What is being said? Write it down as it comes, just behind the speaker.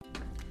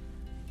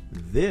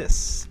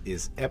This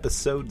is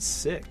episode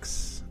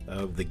 6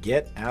 of the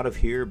Get Out of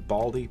Here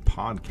Baldy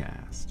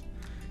podcast.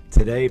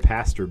 Today,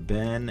 Pastor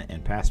Ben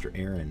and Pastor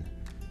Aaron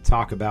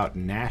talk about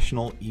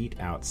National Eat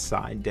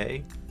Outside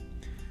Day.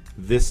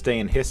 This day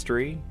in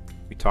history,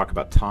 we talk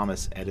about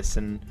Thomas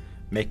Edison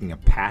making a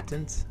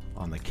patent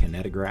on the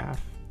kinetograph.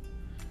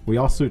 We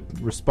also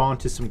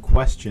respond to some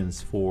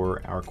questions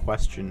for our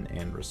question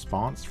and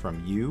response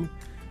from you,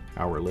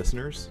 our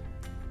listeners.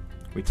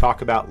 We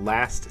talk about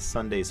last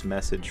Sunday's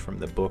message from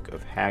the book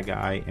of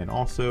Haggai and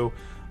also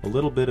a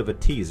little bit of a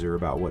teaser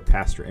about what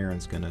Pastor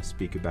Aaron's going to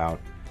speak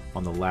about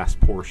on the last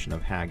portion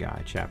of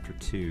Haggai chapter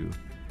 2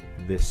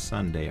 this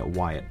Sunday at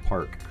Wyatt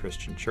Park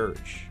Christian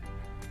Church.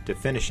 To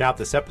finish out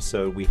this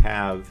episode, we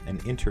have an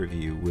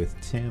interview with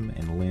Tim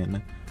and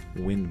Lynn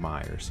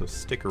Windmeyer. So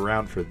stick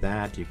around for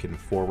that. You can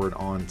forward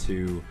on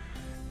to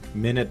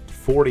minute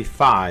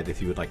 45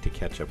 if you would like to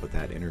catch up with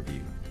that interview.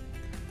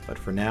 But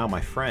for now,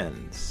 my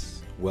friends,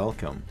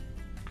 welcome,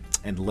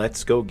 and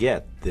let's go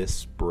get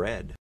this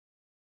bread.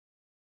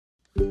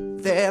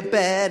 They're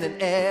Ben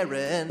and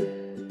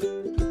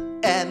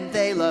Aaron, and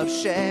they love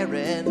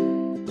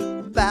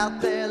sharing about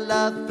their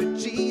love for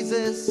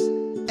Jesus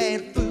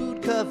and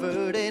food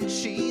covered in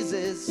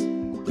cheeses.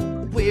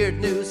 Weird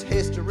news,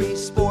 history,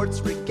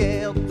 sports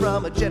regaled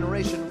from a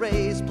generation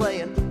raised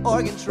playing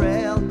Oregon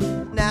Trail.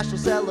 National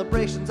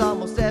celebrations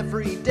almost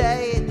every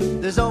day.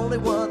 There's only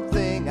one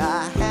thing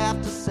I have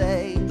to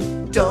say.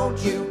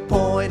 Don't you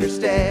point or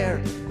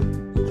stare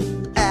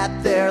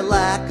at their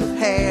lack of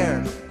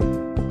hair.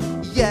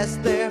 Yes,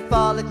 they're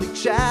follically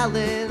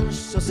challenged,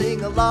 so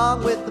sing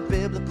along with the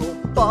biblical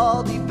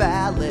Baldy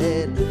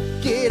ballad.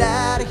 Get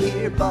out of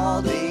here,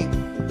 Baldy.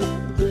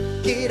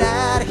 Get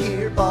out of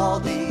here,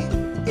 Baldy.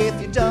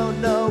 If you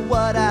don't know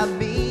what I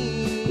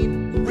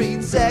mean,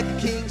 read 2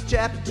 Kings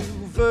chapter 2,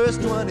 verse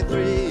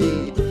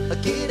 23.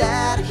 Get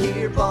out of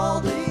here,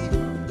 Baldy.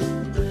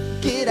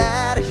 Get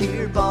out of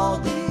here,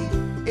 Baldy.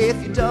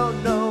 If you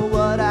don't know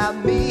what I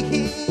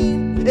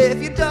mean,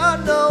 if you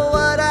don't know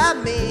what I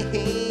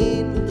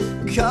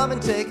mean, come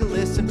and take a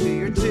listen to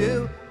your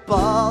two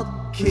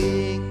bald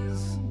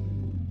kings.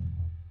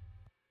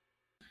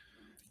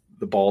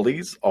 The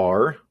Baldies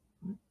are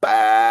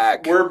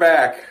back. We're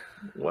back.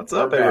 What's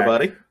up,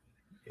 everybody?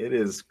 It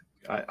is.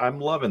 I'm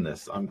loving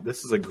this.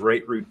 This is a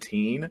great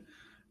routine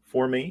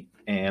for me,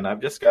 and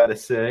I've just got to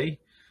say,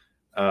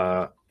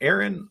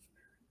 Aaron,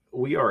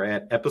 we are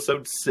at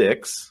episode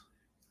 6,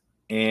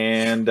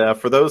 and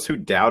for those who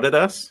doubted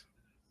us,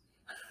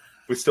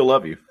 we still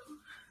love you.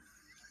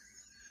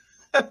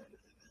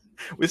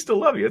 We still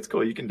love you. It's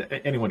cool.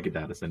 Anyone can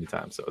doubt us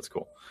anytime, so it's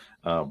cool.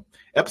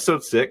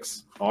 Episode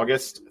 6,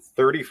 August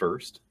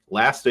 31st,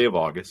 last day of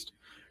August.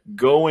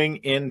 Going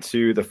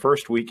into the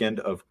first weekend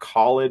of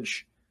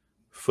college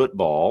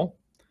football.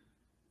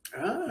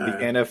 The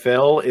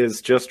NFL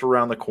is just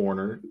around the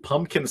corner.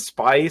 Pumpkin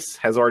Spice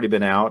has already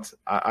been out.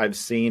 I've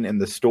seen in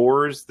the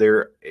stores,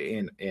 they're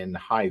in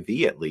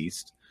Hy-Vee at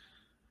least,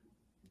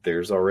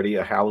 there's already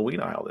a Halloween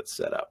aisle that's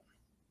set up.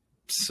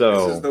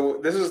 So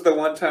this is the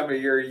one time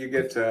of year you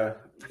get to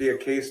be a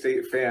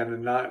K-State fan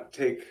and not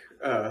take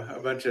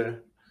a bunch of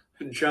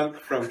junk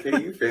from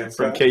KU fans.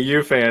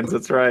 KU fans,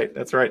 that's right.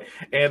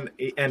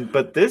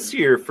 But this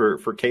year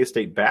for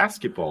K-State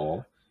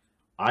basketball,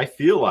 I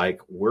feel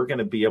like we're going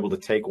to be able to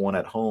take one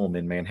at home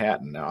in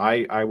Manhattan. Now,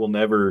 I will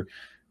never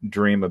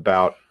dream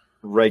about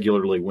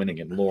regularly winning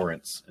in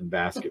Lawrence in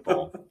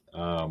basketball,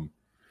 but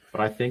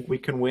I think we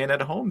can win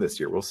at home this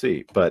year. We'll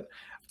see, but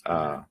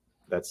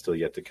that's still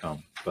yet to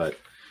come. But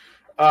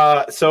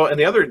and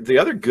the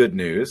other good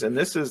news, and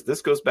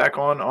this goes back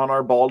on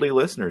our Baldy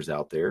listeners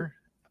out there.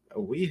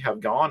 We've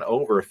gone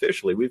over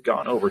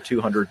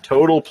 200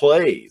 total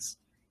plays.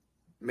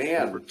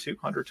 Man. Over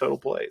 200 total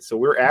plays. So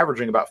we're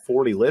averaging about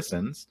 40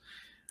 listens.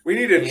 We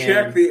need to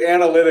check the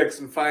analytics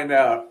and find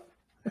out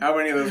how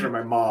many of those are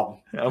my mom.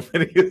 How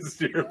many is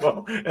your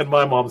mom? And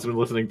my mom's been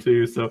listening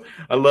too. So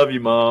I love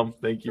you, Mom.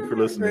 Thank you for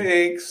listening.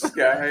 Thanks,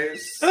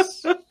 guys.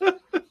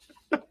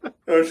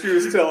 Oh, she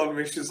was telling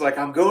me, she's like,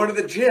 I'm going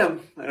to the gym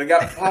and I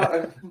got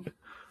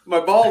my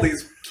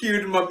Baldies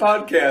queued in my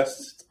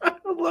podcast. I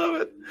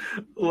love it.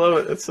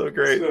 That's so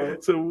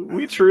great. So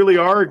we truly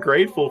are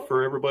grateful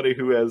for everybody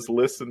who has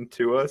listened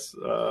to us,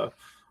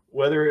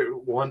 whether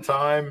one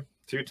time,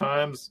 2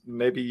 times,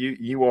 maybe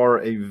you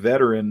are a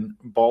veteran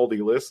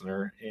Baldy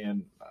listener,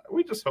 and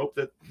we just hope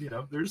that,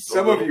 there's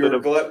some of you are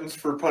gluttons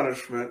for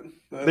punishment.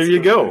 That's there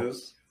you go.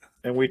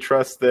 And we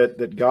trust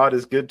that God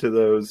is good to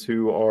those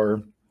who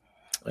are.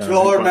 To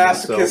all our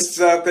masochists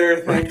out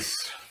there, thanks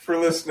for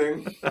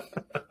listening.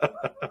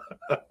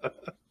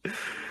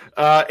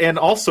 And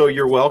also,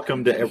 you're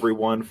welcome to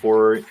everyone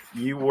for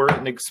you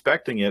weren't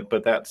expecting it,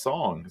 but that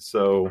song.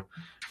 So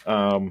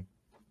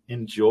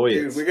enjoy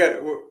it.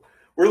 Dude,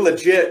 we're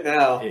legit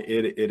now.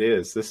 It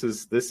is. This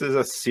is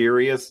a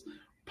serious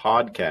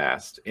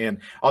podcast, and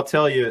I'll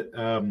tell you,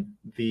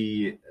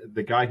 the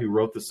guy who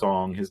wrote the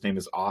song, his name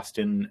is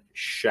Austin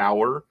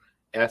Shower.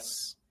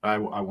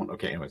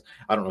 Okay, anyways,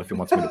 I don't know if he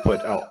wants me to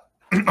put.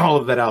 all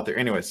of that out there.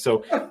 Anyway,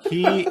 so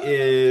he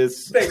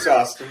is. Thanks,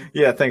 Austin.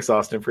 Yeah, thanks,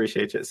 Austin.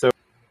 Appreciate you.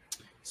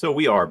 So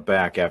we are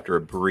back after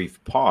a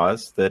brief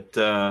pause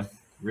that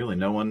really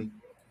no one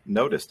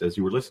noticed as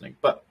you were listening.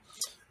 But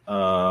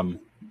so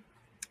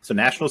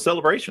national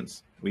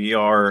celebrations. We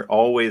are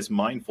always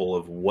mindful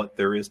of what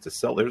there is to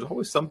celebrate. There's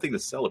always something to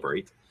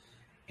celebrate.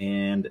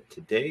 And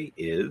today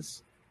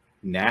is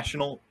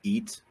National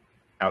Eat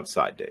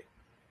Outside Day.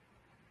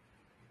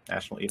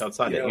 National Eat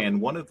Outside Day.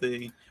 And one of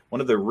the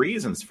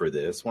reasons for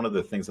this, one of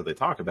the things that they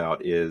talk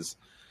about is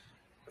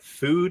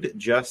food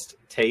just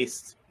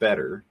tastes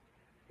better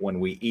when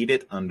we eat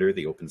it under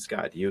the open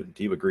sky. Do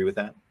you agree with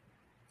that?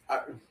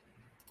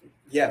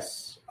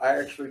 Yes, I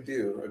actually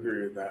do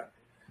agree with that.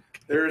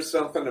 There is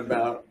something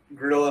about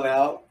grilling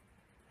out,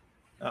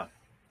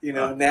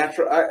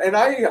 natural.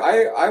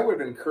 I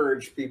would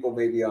encourage people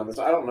maybe on this.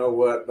 I don't know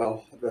what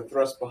the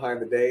thrust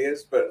behind the day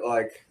is, but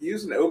like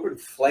use an open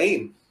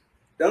flame.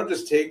 Don't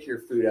just take your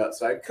food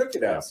outside. Cook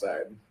it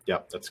outside. Yeah,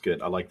 that's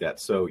good. I like that.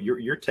 So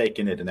you're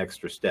taking it an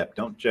extra step.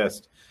 Don't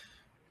just.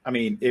 I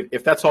mean,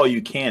 if that's all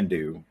you can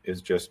do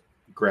is just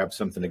grab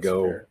something to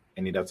go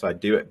and eat outside,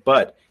 do it.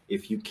 But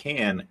if you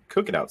can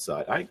cook it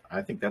outside,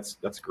 I think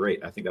that's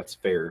great. I think that's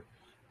fair.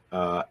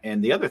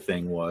 And the other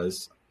thing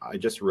was, I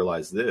just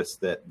realized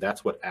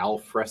that's what al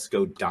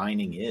fresco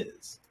dining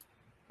is.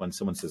 When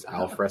someone says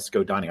al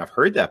fresco dining, I've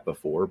heard that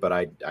before, but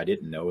I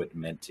didn't know it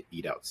meant to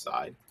eat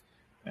outside.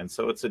 And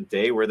so it's a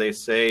day where they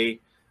say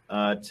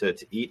to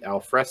eat al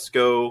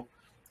fresco,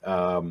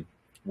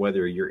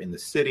 whether you're in the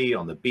city,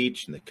 on the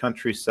beach, in the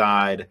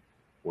countryside,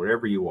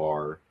 wherever you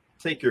are,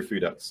 take your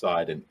food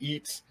outside and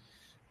eat.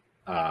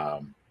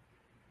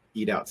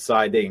 Eat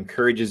outside Day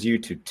encourages you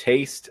to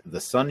taste the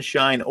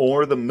sunshine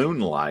or the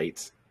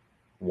moonlight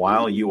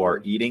while you are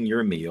eating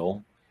your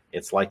meal.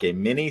 It's like a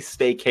mini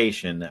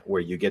staycation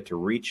where you get to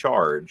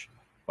recharge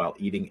while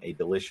eating a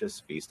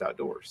delicious feast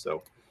outdoors.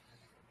 So,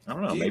 I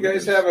don't know. Do you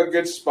guys have a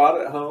good spot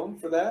at home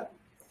for that?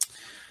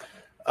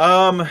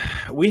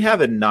 We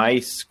have a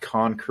nice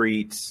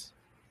concrete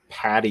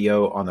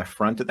patio on the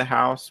front of the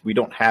house. We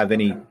don't have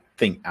anything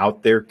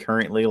out there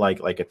currently,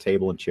 like a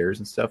table and chairs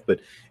and stuff.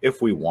 But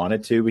if we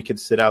wanted to, we could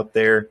sit out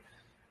there.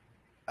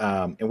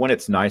 And when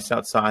it's nice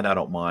outside, I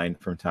don't mind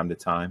from time to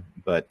time.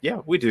 But yeah,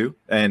 we do.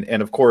 And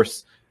of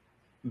course,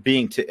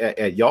 being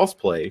at y'all's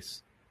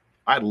place,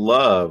 I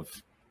love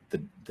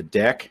the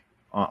deck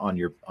on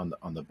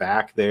the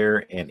back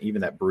there, and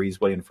even that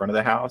breezeway in front of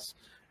the house.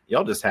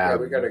 Y'all just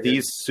have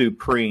these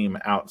supreme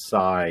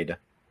outside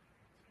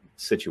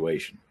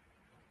situation.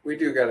 We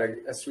do got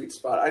a sweet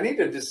spot. I need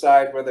to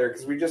decide whether,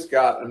 because we just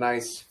got a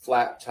nice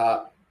flat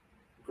top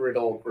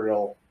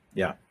grill.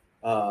 Yeah.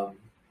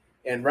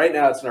 And right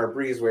now it's in our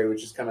breezeway,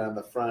 which is kind of on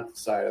the front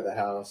side of the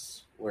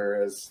house,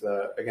 whereas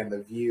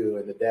the view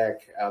and the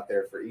deck out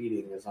there for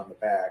eating is on the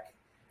back.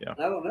 Yeah.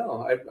 And I don't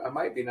know. I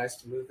might be nice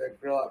to move that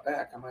grill out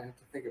back. I might have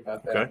to think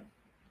about that. Okay.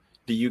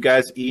 Do you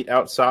guys eat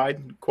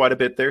outside quite a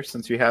bit there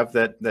since you have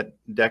that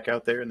deck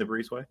out there in the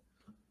breezeway?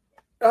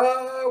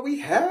 We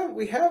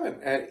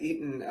haven't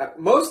eaten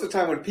most of the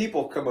time when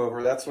people come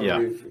over. That's when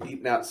we've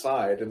eaten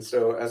outside, and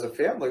so as a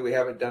family, we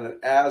haven't done it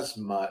as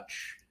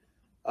much.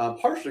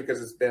 Partially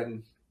because it's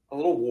been a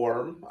little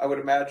warm. I would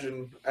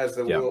imagine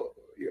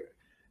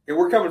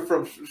we're coming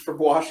from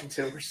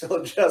Washington. We're still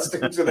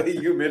adjusting to the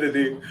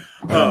humidity.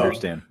 I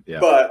understand.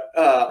 Yeah. But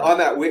on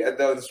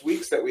those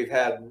weeks that we've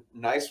had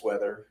nice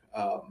weather,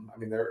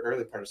 the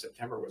early part of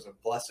September was a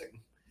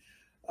blessing.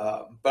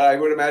 But I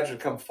would imagine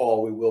come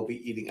fall, we will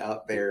be eating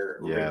out there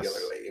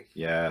regularly.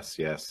 Yes.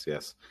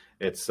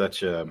 It's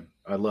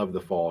I love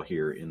the fall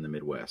here in the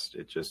Midwest.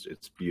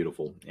 It's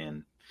beautiful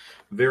and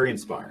very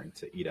inspiring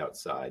to eat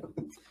outside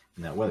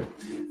in that weather.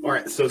 All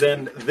right. So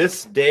then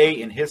this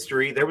day in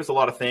history, there was a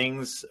lot of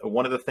things.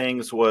 One of the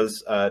things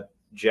was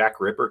Jack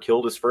Ripper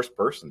killed his first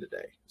person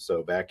today.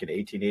 So back in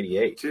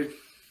 1888.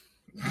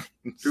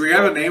 Do we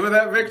have a name of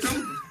that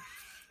victim?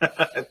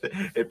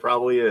 It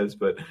probably is,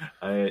 but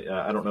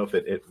I don't know if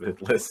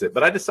it lists it.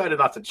 But I decided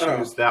not to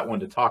choose that one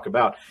to talk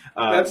about.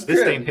 That's this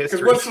good. day in history.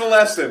 Because what's the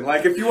lesson?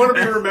 Like, if you want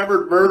to be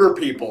remembered, murder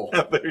people.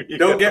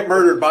 Don't get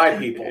murdered by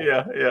people.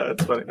 Yeah,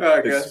 it's funny.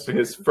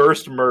 His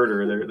first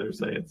murder, they're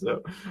saying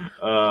so.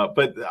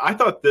 But I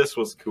thought this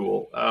was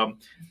cool.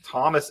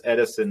 Thomas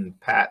Edison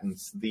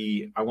patents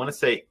I want to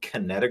say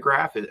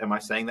kinetograph. Am I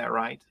saying that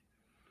right?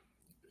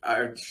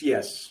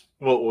 Yes.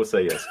 We'll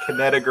say yes.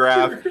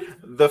 Kinetograph,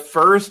 the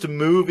first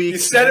movie. You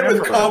said it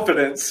with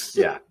confidence.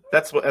 Yeah,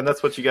 that's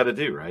what you got to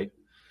do, right?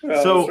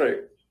 Well, that's right.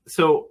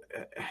 So,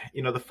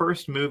 the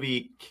first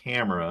movie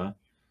camera,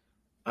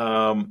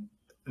 and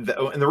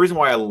the reason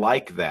why I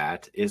like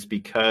that is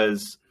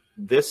because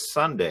this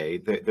Sunday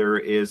there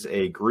is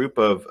a group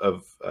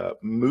of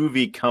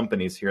movie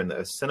companies here in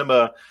the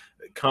cinema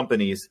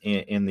companies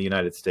in the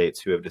United States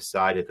who have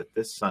decided that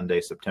this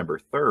Sunday, September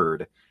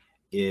 3rd,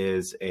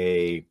 is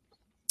a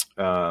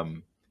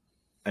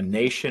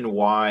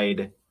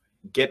nationwide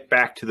get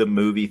back to the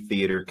movie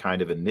theater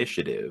kind of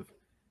initiative.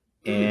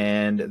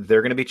 And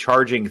they're going to be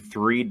charging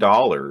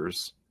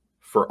 $3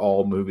 for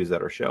all movies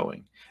that are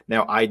showing.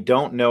 Now, I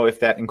don't know if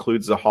that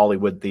includes the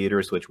Hollywood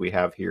theaters, which we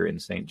have here in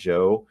St.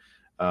 Joe,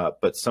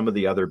 but some of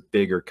the other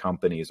bigger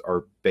companies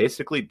are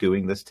basically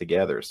doing this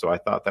together. So I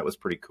thought that was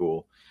pretty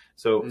cool.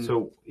 So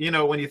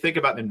when you think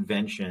about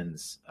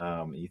inventions,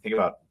 you think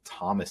about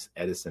Thomas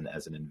Edison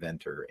as an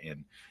inventor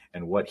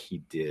and what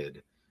he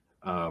did.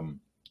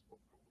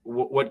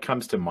 What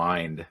comes to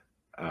mind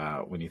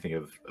when you think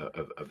of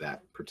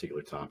that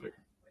particular topic?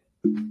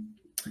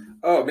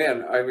 Oh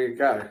man, I mean,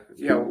 God,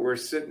 we're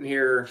sitting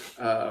here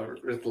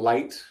with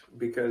light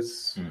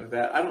because of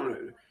that. I don't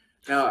know.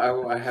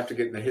 Now I have to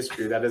get in the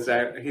history. That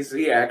is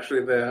he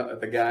actually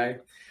the guy?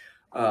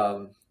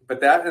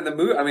 But that and the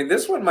movie. I mean,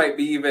 this one might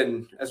be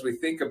even as we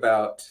think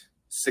about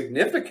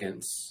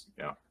significance.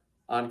 Yeah.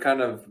 On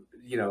kind of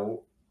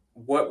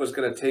what was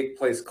going to take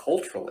place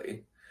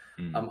culturally.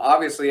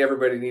 Obviously,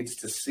 everybody needs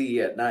to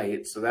see at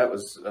night, so that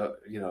was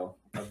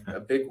a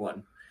big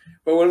one.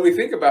 But when we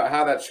think about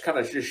how that's kind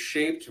of just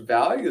shaped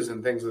values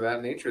and things of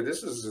that nature,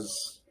 this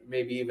is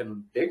maybe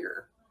even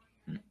bigger.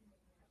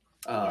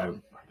 I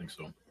think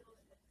so.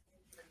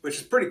 Which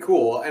is pretty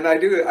cool, and I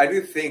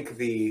do think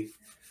the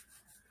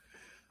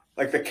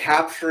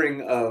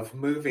capturing of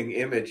moving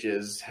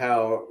images,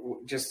 how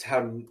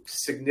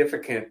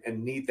significant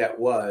and neat that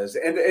was.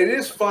 And it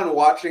is fun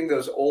watching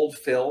those old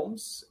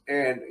films.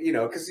 And,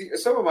 because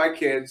some of my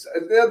kids,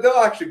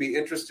 they'll actually be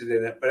interested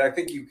in it, but I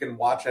think you can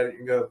watch it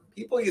and go,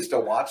 people used to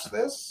watch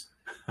this.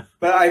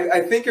 But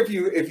I think if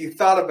you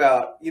thought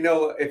about,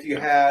 if you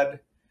had,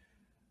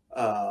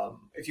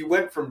 if you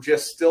went from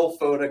just still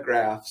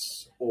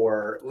photographs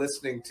or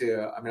listening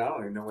to, I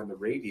don't even know when the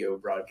radio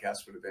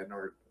broadcast would have been,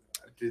 or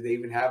do they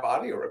even have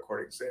audio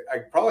recordings?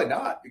 Probably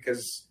not,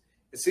 because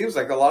it seems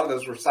like a lot of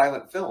those were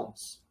silent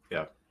films.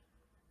 Yeah.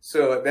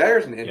 So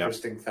there's an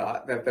interesting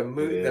thought that the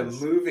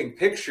moving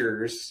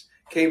pictures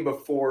came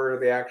before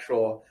the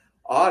actual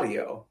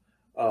audio.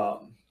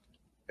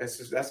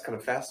 That's kind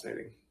of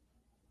fascinating.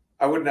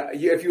 I would not,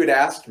 if you had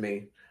asked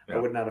me, I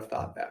would not have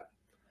thought that.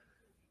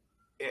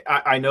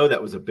 I know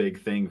that was a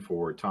big thing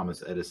for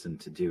Thomas Edison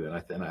to do,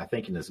 and I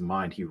think in his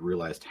mind he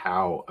realized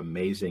how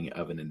amazing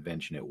of an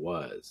invention it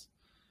was.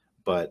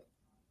 But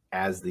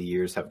as the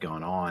years have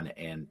gone on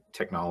and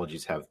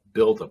technologies have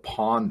built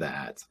upon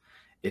that,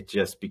 it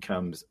just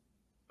becomes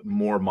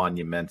more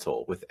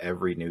monumental with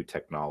every new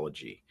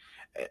technology.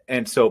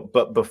 And so,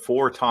 but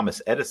before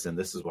Thomas Edison,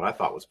 this is what I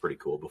thought was pretty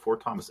cool. Before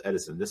Thomas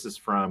Edison, this is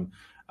from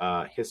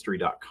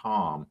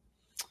history.com,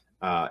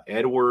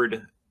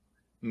 Edward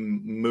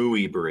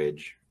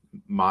Muybridge,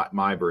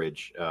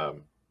 Muybridge,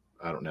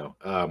 I don't know.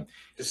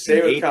 Just say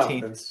it with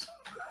confidence.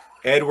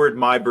 Edward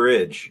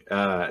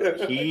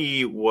Muybridge.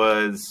 He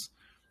was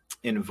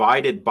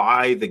invited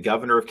by the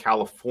governor of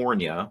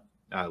California,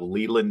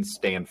 Leland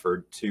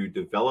Stanford, to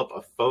develop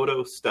a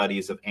photo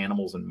studies of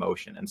animals in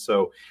motion. And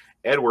so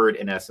Edward,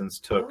 in essence,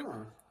 took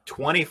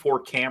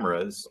 24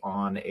 cameras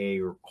on a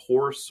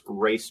horse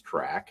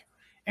racetrack,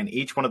 and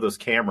each one of those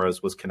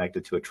cameras was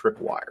connected to a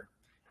tripwire.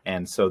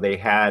 And so they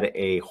had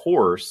a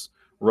horse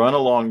run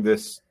along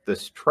this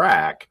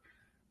track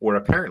where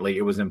apparently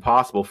it was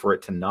impossible for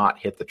it to not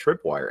hit the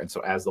tripwire. And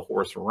so as the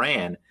horse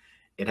ran,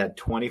 it had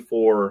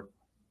 24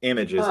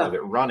 images of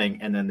it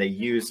running, and then they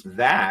used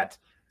that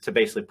to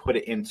basically put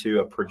it into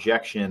a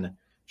projection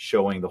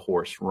showing the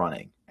horse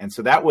running. And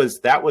so that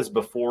was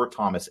before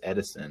Thomas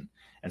Edison.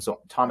 And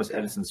so Thomas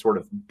Edison sort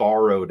of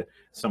borrowed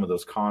some of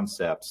those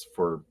concepts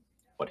for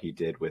what he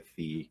did with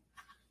the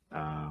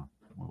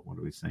what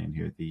are we saying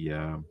here?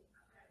 The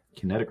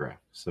kinetograph.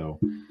 So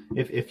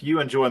if you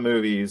enjoy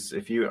movies,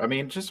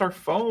 just our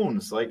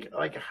phones, like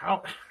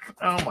how,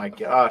 oh my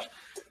gosh.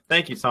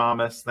 Thank you,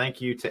 Thomas.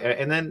 Thank you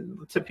and then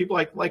to people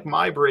like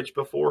Muybridge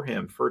before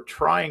him for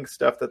trying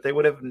stuff that they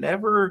would have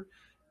never,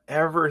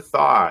 ever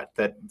thought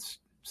that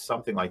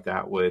something like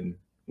that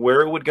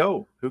where it would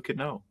go. Who could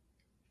know?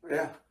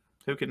 Yeah.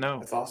 Who could know?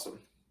 That's awesome.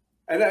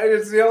 And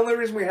it's the only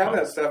reason we have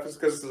that stuff is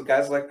because the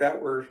guys like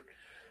that were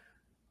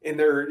in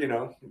their,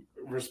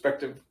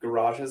 respective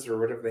garages or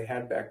whatever they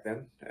had back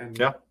then, and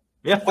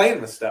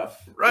playing the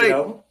stuff, right.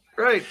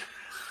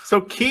 So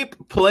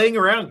keep playing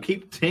around,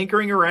 keep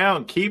tinkering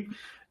around, keep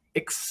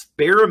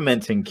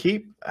experimenting,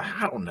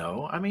 I don't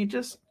know.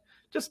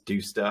 Just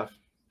do stuff,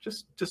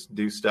 just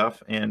do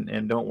stuff,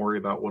 and don't worry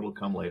about what'll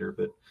come later.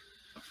 But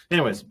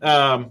anyways,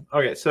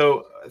 okay.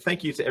 So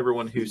thank you to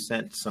everyone who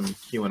sent some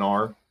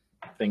Q&R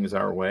things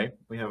our way.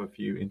 We have a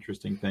few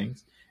interesting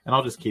things. And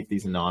I'll just keep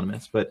these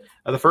anonymous. But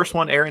the first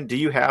one, Aaron, do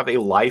you have a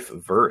life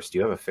verse? Do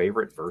you have a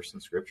favorite verse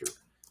in Scripture?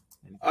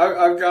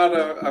 I've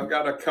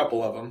got a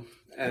couple of them,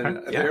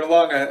 and they're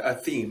along a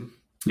theme.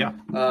 Yeah.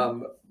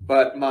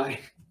 But my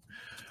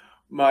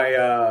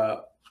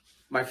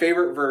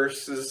favorite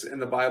verses in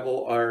the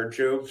Bible are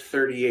Job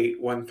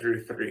 38,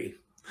 1-3.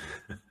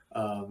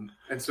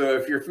 And so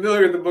if you're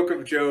familiar with the book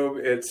of Job,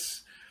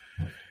 it's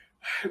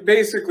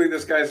basically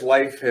this guy's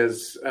life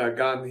has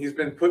gone. He's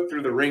been put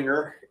through the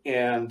ringer.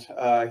 And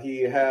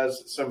he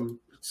has some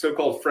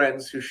so-called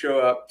friends who show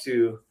up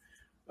to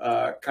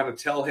kind of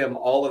tell him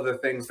all of the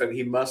things that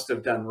he must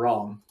have done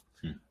wrong.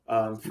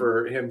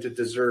 for him to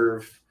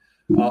deserve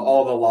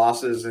all the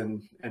losses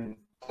and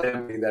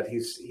calamity that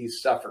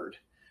he's suffered.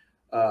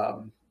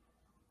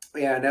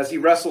 And as he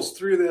wrestles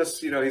through this,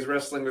 he's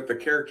wrestling with the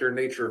character and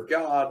nature of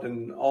God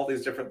and all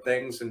these different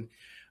things. And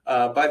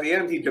by the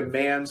end, he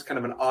demands kind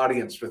of an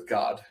audience with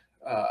God.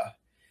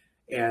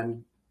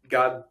 And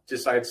God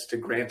decides to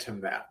grant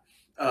him that.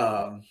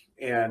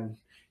 And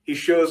he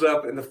shows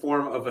up in the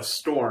form of a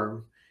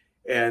storm.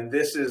 And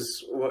this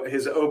is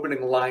his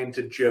opening line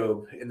to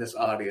Job in this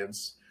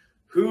audience.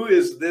 Who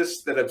is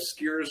this that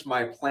obscures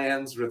my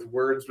plans with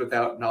words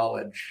without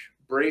knowledge?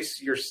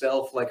 Brace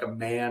yourself like a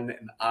man,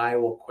 and I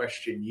will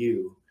question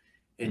you,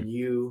 and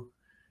you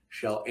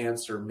shall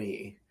answer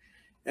me.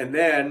 And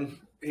then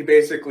he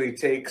basically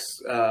takes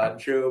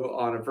Job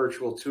on a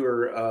virtual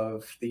tour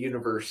of the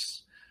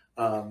universe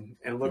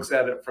and looks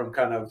at it from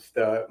kind of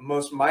the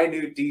most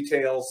minute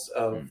details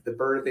of the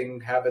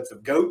birthing habits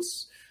of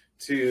goats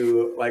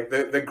to like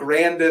the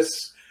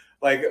grandest,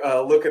 like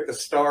look at the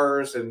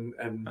stars and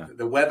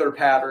the weather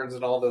patterns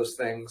and all those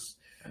things,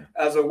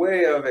 as a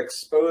way of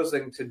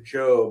exposing to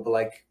Job,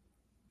 like,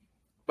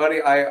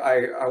 buddy,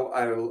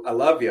 I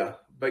love you,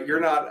 but you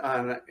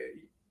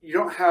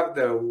don't have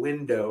the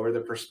window or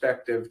the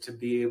perspective to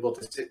be able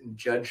to sit in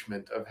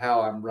judgment of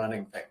how I'm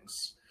running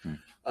things.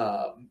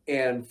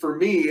 And for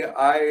me,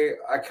 I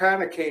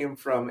kind of came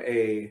from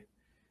a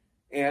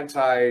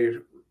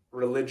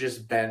anti-religious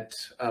bent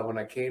when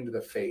I came to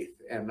the faith.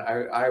 And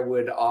I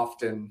would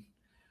often,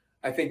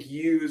 I think,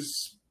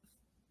 use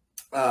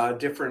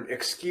different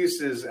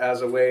excuses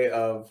as a way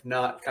of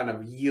not kind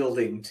of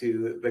yielding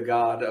to the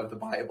God of the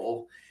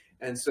Bible.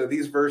 And so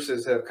these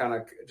verses have kind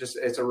of just,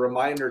 it's a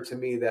reminder to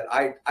me that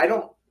I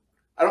don't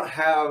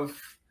have,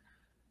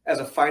 as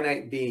a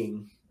finite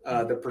being,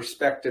 the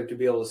perspective to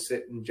be able to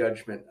sit in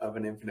judgment of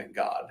an infinite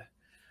God.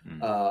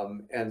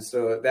 And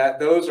so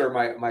those are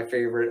my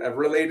favorite. A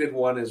related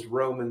one is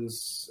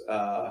Romans,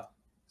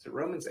 is it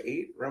Romans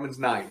 8? Romans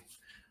 9.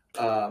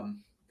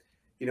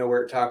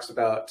 Where it talks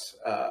about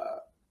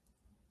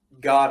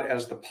God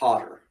as the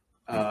potter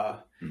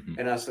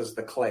and us as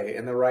the clay,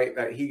 and the right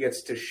that he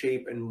gets to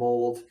shape and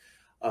mold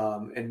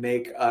and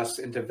make us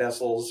into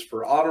vessels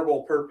for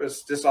honorable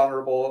purpose,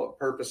 dishonorable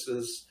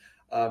purposes,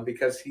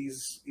 because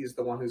he's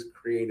the one who's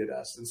created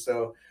us. And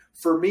so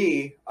for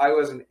me, I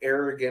was an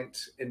arrogant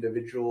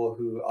individual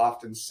who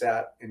often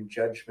sat in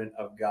judgment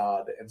of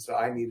God. And so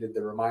I needed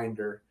the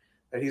reminder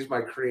that he's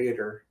my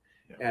creator,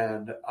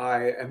 and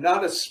I am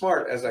not as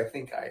smart as I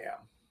think I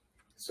am.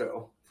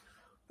 So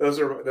those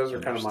are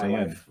kind of my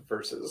life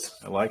verses.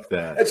 I like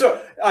that. And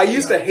so I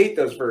used to hate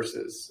those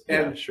verses.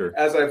 And sure.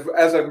 as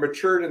I've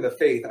matured in the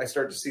faith, I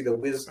start to see the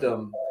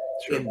wisdom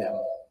in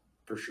them,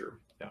 for sure.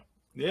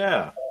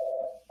 Yeah.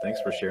 Thanks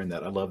for sharing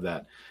that. I love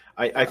that.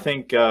 I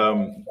think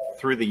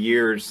through the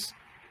years,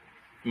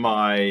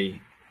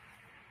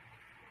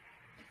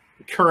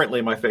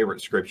 currently my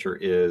favorite scripture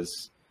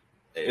is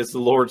the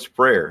Lord's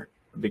Prayer,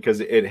 because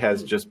it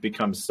has just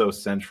become so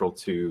central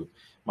to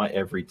my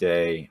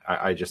everyday.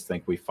 I just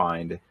think we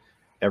find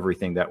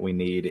everything that we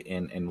need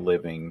in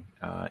living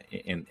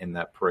in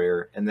that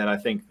prayer. And then I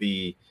think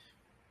the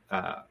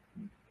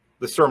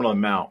Sermon on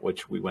the Mount,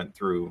 which we went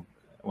through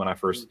when I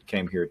first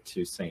came here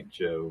to St.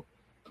 Joe,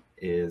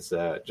 is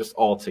just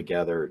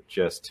altogether,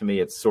 just to me,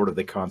 it's sort of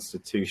the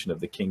constitution of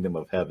the kingdom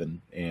of heaven,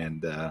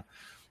 and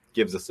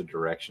gives us a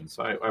direction.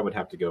 So I would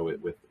have to go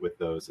with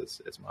those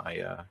as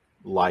my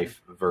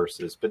life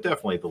verses, but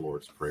definitely the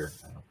Lord's Prayer,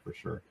 for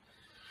sure.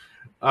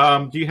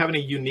 Do you have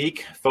any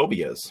unique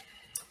phobias?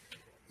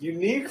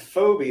 Unique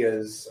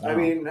phobias? No. I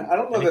mean, I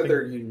don't know that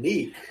they're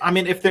unique. I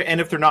mean, if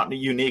they're not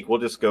unique, we'll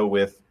just go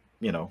with,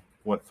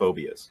 what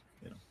phobias.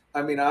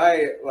 I mean,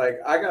 I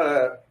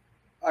got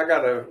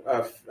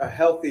a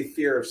healthy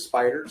fear of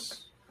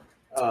spiders.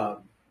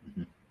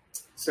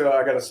 So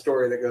I got a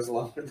story that goes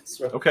along with this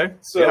one. Okay.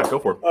 So go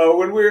for it.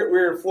 When we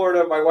were in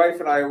Florida, my wife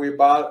and I, we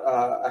bought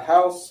a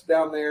house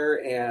down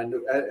there, and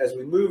as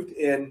we moved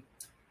in,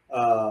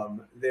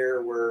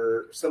 there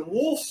were some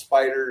wolf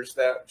spiders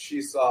that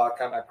she saw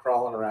kind of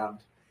crawling around.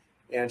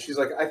 And she's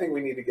like, I think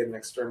we need to get an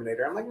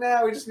exterminator. I'm like,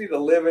 nah, we just need to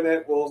live in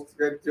it. We'll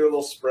do a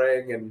little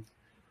spraying, and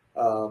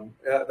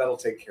that'll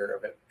take care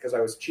of it, because I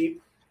was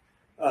cheap.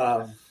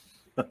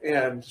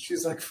 And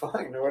she's like,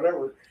 fine, or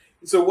whatever.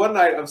 So one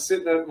night I'm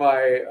sitting at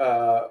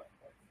my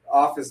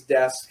office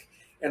desk,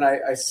 and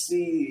I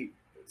see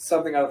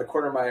something out of the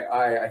corner of my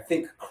eye, I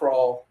think,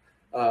 crawl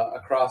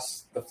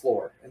across the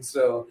floor. And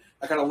so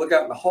I kind of look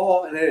out in the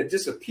hall, and it had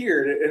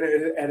disappeared, and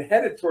it had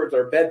headed towards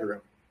our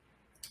bedroom.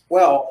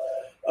 Well,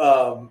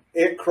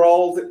 it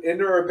crawled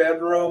into our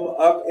bedroom,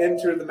 up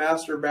into the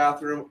master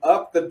bathroom,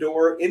 up the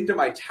door, into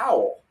my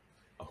towel.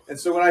 And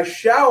so when I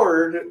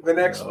showered the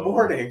next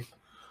morning,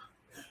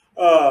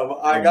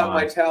 I got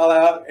my towel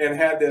out and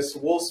had this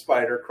wolf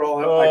spider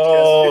crawling up my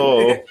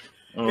chest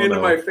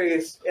into my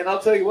face. And I'll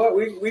tell you what,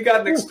 we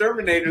got an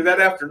exterminator that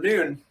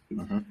afternoon.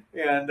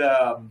 And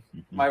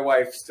my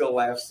wife still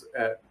laughs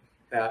at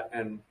that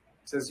and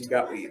says, you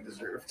got what you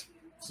deserved.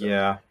 So.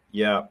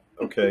 Yeah.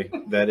 Okay.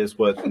 That is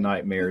what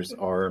nightmares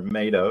are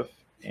made of.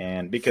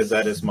 And because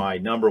that is my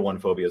number one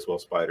phobia as well,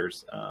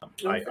 spiders.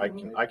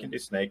 I can do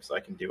snakes. I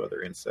can do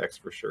other insects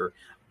for sure.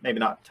 Maybe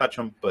not touch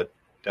them, but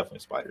definitely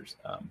spiders.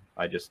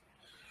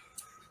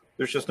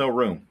 There's just no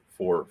room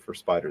for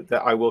spiders.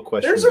 That I will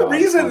question. There's a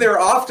reason they're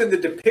often the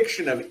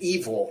depiction of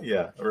evil.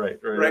 Yeah, right.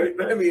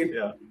 I mean,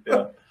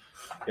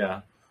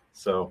 yeah.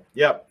 So,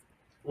 yeah,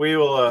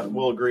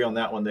 we'll agree on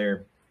that one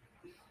there.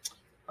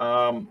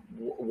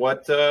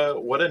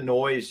 What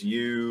annoys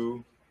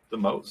you the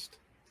most?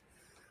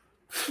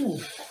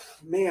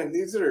 Man,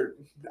 these were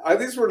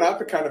not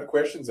the kind of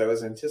questions I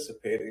was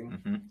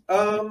anticipating.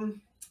 Mm-hmm.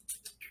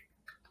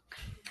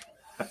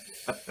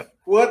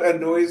 What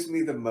annoys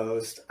me the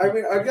most? I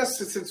mean, I guess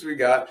since we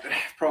got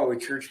probably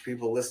church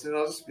people listening,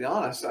 I'll just be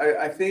honest.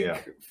 I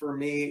think for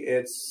me,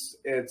 it's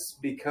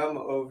become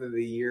over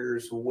the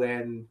years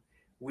when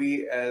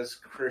we as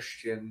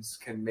Christians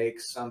can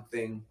make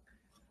something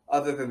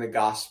other than the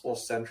gospel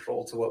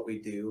central to what we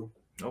do.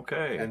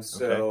 Okay. And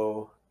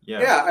so,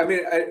 I mean,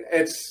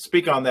 it's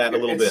speak on that a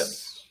little bit.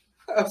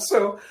 I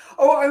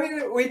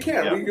mean, we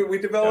can. Yeah. We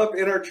develop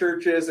in our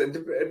churches, and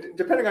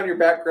depending on your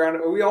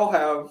background, we all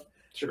have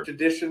the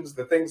traditions,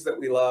 the things that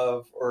we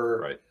love,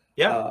 or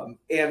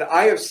and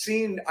I've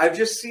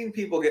just seen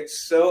people get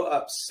so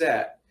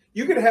upset.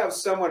 You could have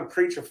someone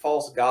preach a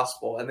false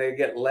gospel, and they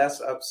get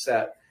less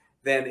upset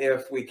than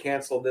if we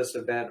canceled this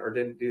event or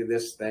didn't do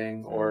this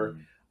thing, or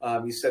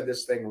you said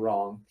this thing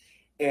wrong.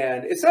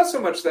 And it's not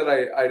so much that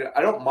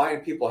I don't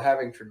mind people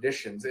having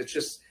traditions. It's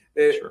just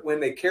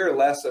when they care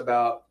less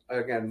about,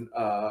 again,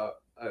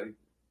 an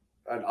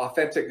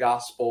authentic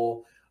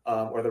gospel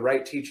or the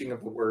right teaching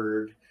of the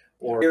word,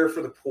 or care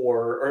for the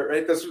poor,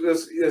 or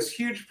those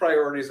huge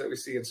priorities that we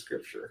see in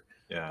Scripture.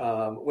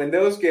 Yeah. When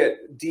those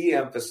get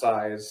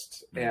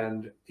de-emphasized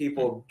and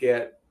people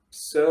get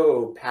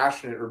so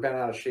passionate or bent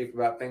out of shape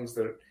about things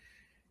that,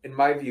 in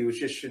my view, it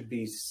just should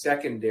be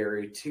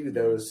secondary to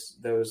those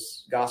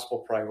gospel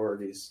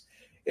priorities.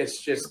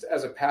 It's just,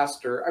 as a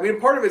pastor, I mean,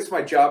 part of it's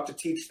my job to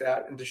teach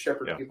that and to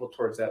shepherd people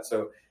towards that.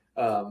 So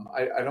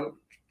I don't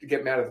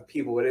get mad at the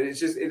people, but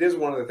it is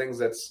one of the things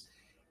that's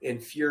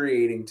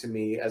infuriating to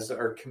me as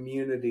our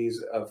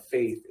communities of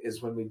faith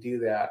is when we do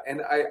that.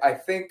 And I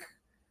think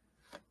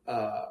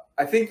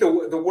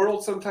the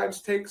world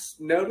sometimes takes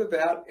note of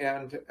that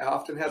and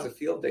often has a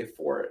field day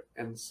for it.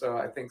 And so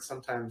I think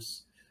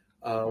sometimes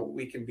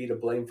we can be to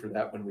blame for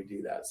that when we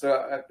do that.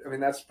 So, I mean,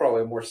 that's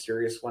probably a more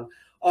serious one.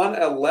 On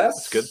a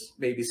less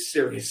maybe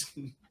serious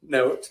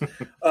note,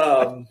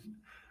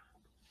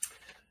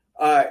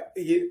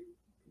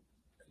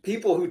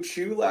 people who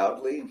chew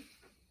loudly.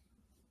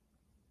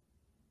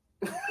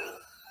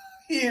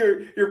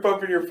 You're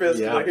pumping your fist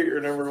when I hit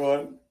your number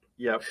one.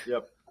 Yep.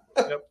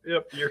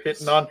 You're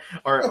hitting on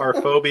our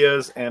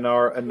phobias and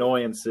our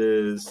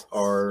annoyances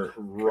are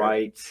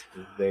right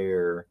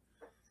there.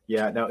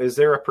 Yeah. Now, is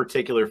there a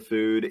particular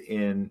food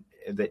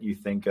that you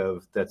think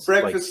of that's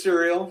breakfast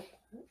cereal?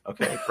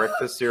 Okay,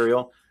 breakfast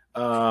cereal.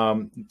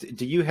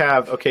 Do you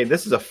have? Okay,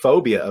 this is a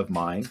phobia of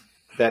mine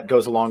that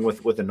goes along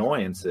with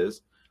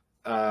annoyances.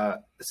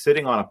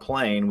 Sitting on a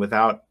plane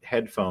without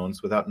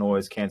headphones, without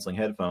noise canceling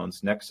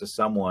headphones, next to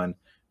someone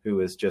who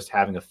is just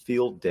having a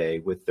field day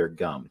with their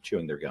gum,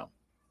 chewing their gum.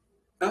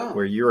 Oh.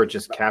 Where you're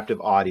just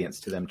captive audience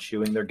to them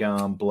chewing their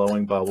gum,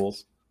 blowing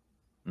bubbles.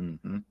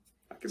 Mm-hmm.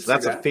 So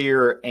that's a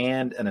fear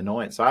and an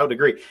annoyance. So I would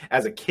agree.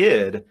 As a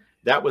kid,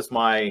 that was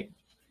my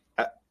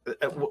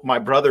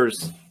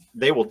brothers.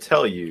 They will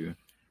tell you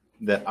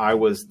that I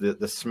was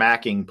the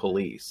smacking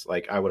police.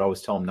 Like I would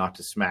always tell them not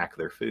to smack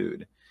their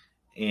food.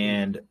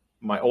 And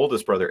my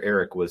oldest brother,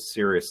 Eric, was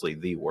seriously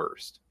the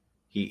worst.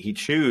 He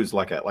chews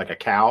like a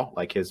cow,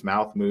 like his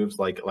mouth moves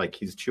like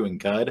he's chewing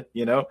cud,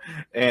 you know?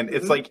 And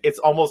it's like, it's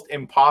almost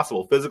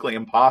impossible, physically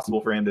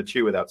impossible for him to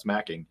chew without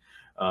smacking.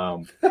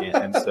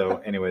 And so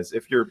anyways,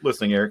 if you're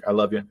listening, Eric, I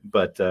love you,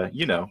 but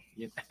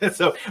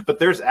but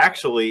there's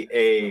actually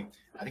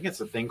I think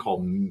it's a thing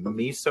called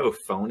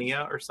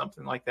misophonia or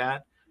something like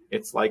that.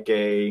 It's like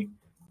a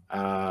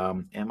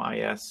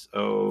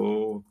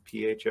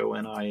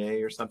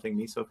misophonia or something,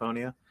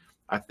 misophonia.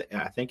 I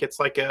think it's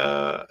like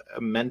a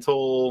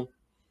mental,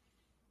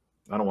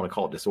 I don't want to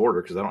call it disorder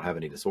because I don't have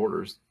any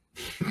disorders.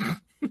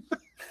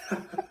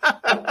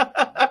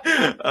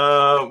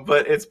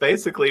 But it's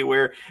basically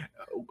where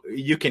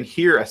you can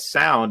hear a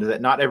sound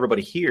that not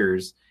everybody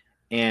hears,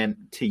 and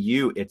to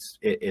you it's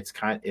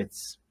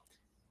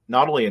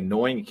not only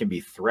annoying, it can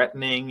be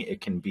threatening, it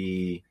can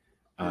be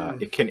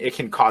it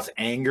can cause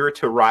anger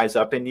to rise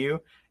up in you.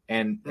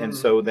 And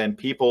so then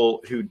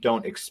people who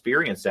don't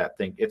experience that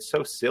think it's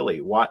so silly.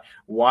 Why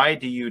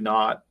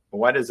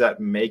does that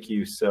make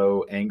you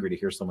so angry to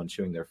hear someone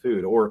chewing their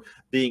food, or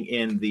being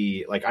in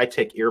I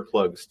take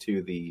earplugs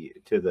to the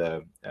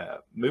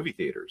movie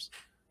theaters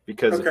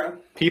because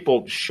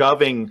people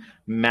shoving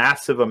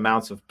massive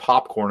amounts of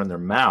popcorn in their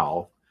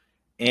mouth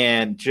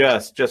and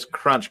just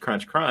crunch.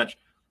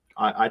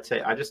 I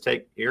just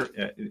take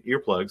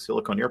earplugs,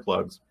 silicone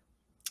earplugs,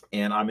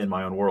 and I'm in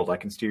my own world. I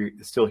can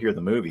still hear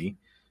the movie,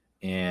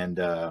 and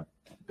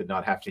but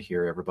not have to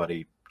hear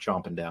everybody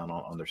chomping down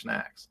on their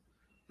snacks.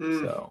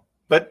 So,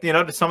 but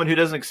to someone who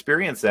doesn't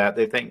experience that,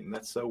 they think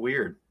that's so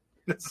weird.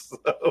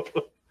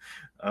 So,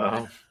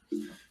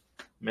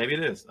 maybe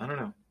it is. I don't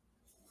know.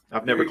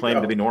 I've never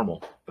claimed to be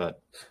normal,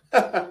 but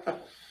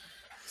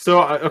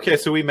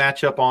so we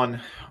match up on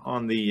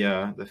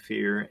the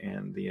fear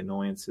and the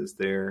annoyances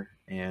there,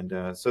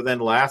 and so then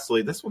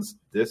lastly, this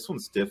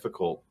one's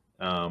difficult.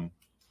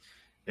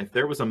 If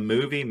there was a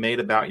movie made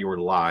about your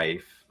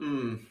life,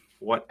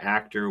 what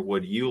actor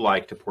would you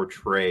like to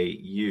portray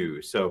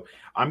you? So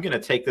I'm going to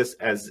take this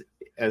as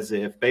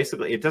if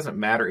basically it doesn't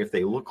matter if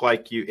they look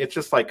like you. It's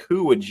just like,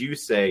 who would you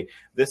say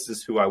this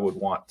is who I would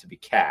want to be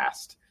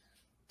cast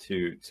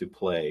to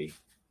play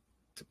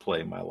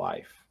my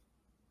life?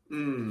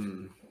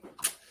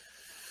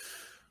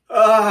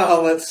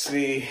 Let's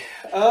see.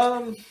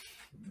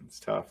 It's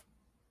tough.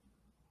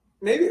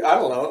 Maybe, I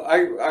don't know.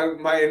 I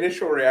my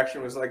initial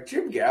reaction was like,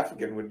 Jim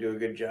Gaffigan would do a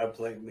good job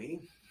playing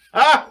me.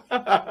 I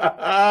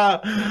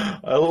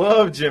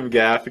love Jim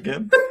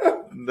Gaffigan.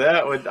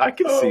 I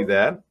could see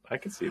that. I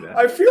could see that.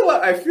 I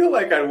feel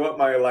like I want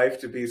my life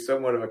to be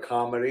somewhat of a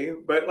comedy,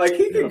 but like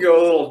he can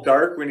go a little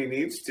dark when he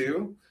needs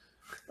to.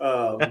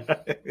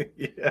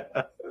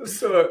 Yeah.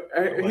 So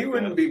he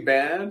wouldn't be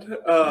bad.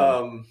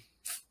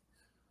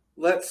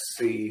 Let's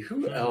see.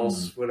 Who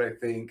else would I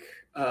think?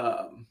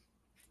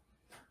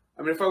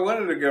 I mean, if I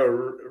wanted to go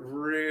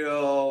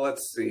real,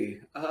 let's see.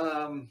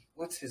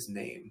 What's his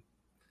name?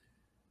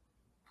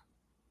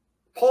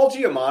 Paul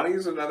Giamatti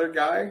is another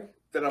guy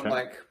that I'm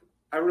like,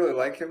 I really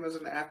like him as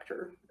an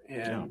actor.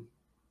 And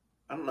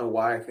I don't know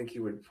why I think he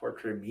would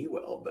portray me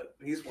well, but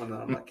he's one that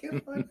I'm like, yeah,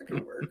 fine, that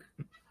could work.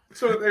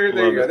 So there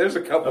you go. There's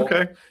a couple.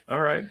 Okay. All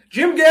right.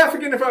 Jim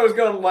Gaffigan if I was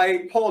going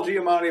light. Paul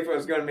Giamatti if I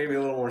was going maybe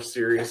a little more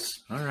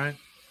serious. All right.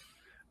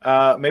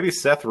 Maybe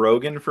Seth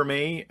Rogen for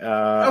me.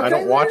 I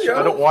don't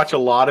watch a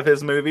lot of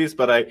his movies,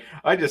 but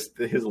I just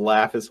his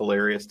laugh is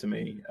hilarious to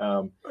me.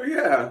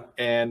 Yeah.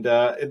 And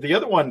the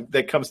other one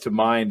that comes to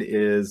mind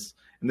is,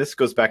 and this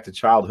goes back to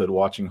childhood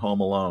watching Home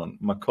Alone,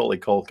 Macaulay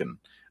Culkin.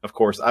 Of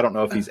course, I don't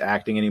know if he's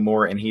acting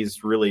anymore, and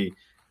he's really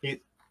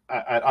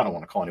I don't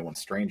want to call anyone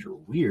strange or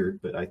weird,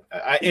 but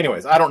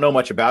anyways, I don't know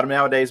much about him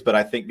nowadays. But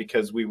I think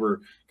because we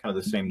were kind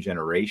of the same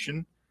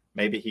generation,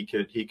 maybe he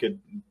could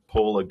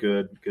pull a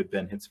good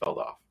Ben Hitzfeld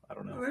off. I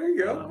don't know. There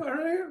you go. All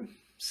right.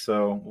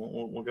 So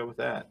we'll go with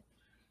that.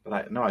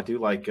 But I do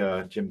like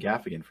Jim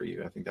Gaffigan for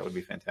you. I think that would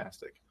be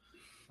fantastic.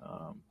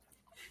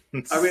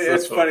 I mean,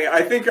 it's funny.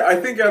 I think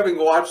having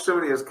watched so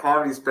many of his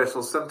comedy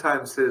specials,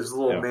 sometimes his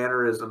little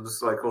mannerisms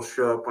like will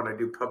show up when I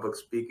do public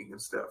speaking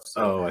and stuff.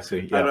 So, I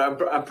see. Yeah.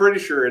 I'm pretty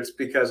sure it's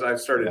because I've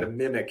started to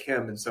mimic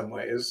him in some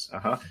ways.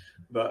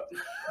 But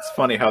it's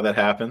funny how that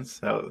happens.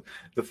 How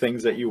the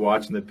things that you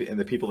watch and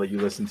the people that you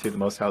listen to the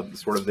most, how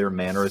sort of their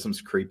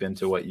mannerisms creep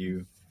into what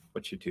you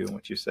do and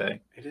what you say.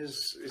 It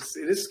is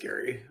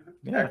scary.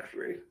 Yeah.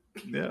 Actually.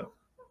 Yeah.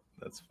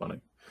 That's funny.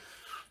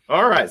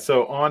 All right,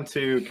 so on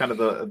to kind of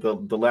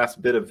the last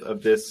bit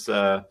of this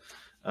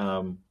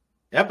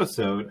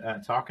episode,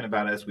 talking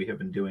about, as we have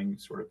been doing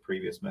sort of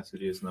previous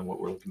messages and then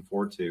what we're looking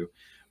forward to.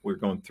 We're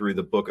going through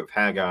the book of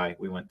Haggai.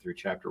 We went through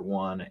chapter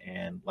 1,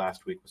 and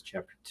last week was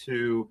chapter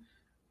 2,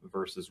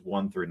 verses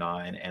 1 through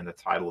 9, and the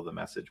title of the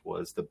message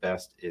was "The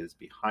Best Is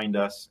Behind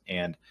Us."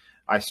 And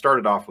I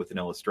started off with an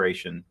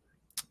illustration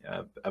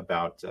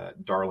about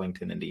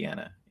Darlington,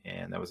 Indiana,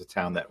 and that was a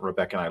town that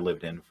Rebecca and I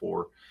lived in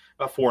for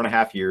about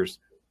 4.5 years.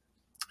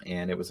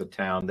 And it was a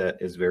town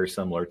that is very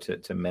similar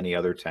to many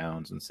other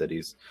towns and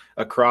cities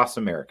across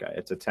America.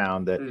 It's a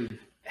town that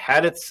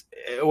had its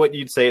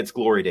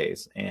glory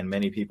days, and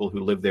many people who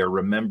lived there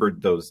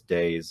remembered those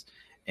days.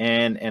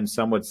 And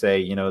some would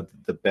say,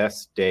 the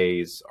best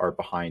days are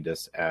behind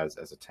us as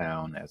a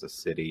town, as a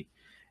city.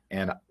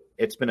 And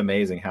it's been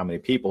amazing how many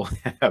people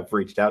have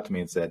reached out to me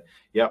and said,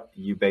 "Yep,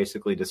 you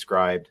basically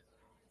described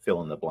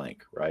fill in the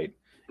blank," right?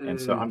 And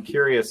so I'm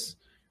curious,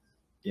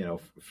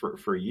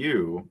 for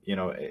you,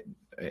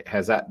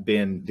 has that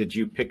been, did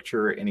you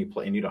picture any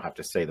place, and you don't have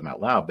to say them out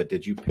loud, but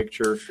did you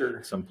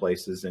picture some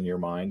places in your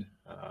mind?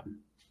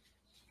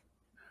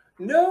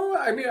 No,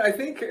 I mean, I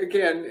think,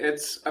 again,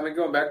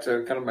 going back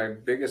to kind of my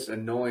biggest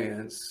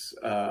annoyance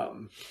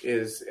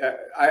is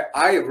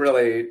I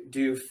really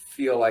do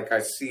feel like I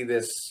see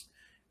this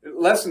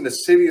less in the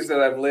cities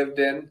that I've lived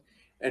in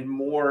and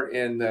more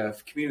in the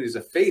communities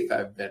of faith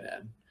I've been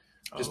in.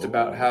 Just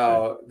about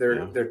how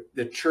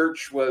the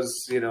church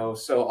was,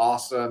 so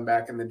awesome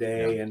back in the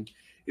day. And,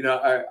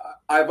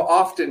 I've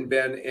often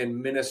been in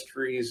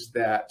ministries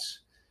that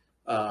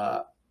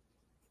are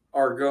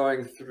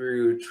going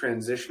through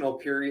transitional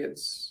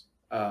periods.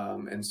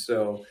 And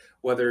so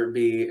whether it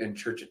be in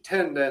church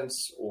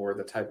attendance or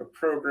the type of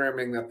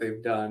programming that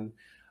they've done,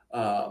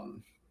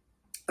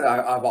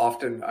 I've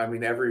often,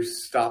 every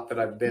stop that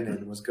I've been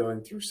in was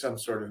going through some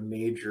sort of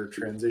major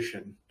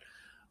transition.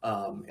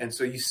 And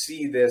so you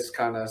see this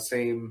kind of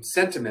same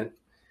sentiment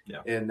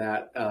in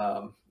that,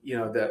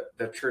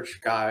 the church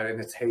guy in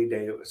its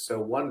heyday, it was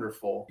so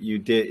wonderful. You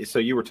did. So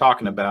you were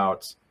talking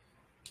about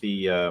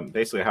the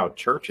basically how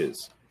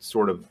churches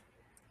sort of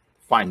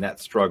find that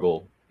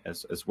struggle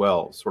as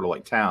well, sort of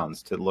like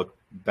towns, to look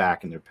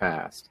back in their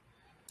past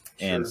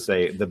and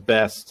say the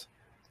best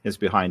is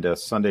behind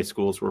us. Sunday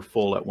schools were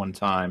full at one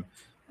time.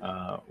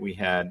 We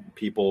had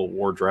people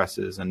wore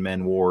dresses and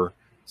men wore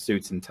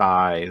suits and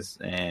ties,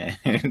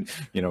 and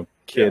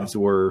kids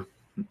were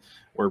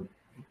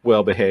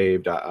well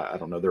behaved. I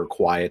don't know, they were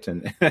quiet,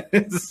 and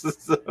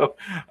so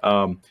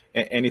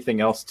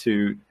anything else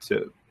to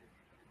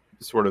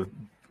sort of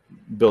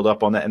build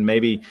up on that, and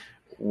maybe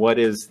what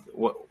is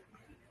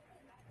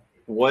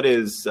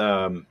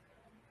something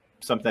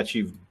that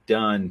you've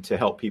done to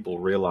help people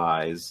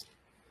realize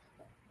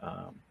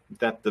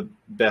that the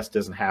best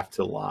doesn't have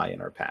to lie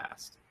in our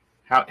past?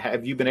 How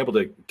have you been able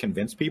to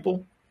convince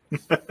people?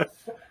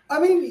 I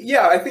mean,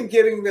 yeah, I think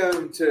getting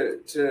them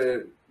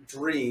to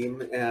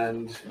dream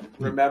and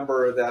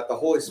remember that the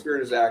Holy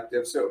Spirit is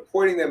active. So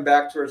pointing them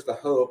back towards the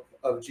hope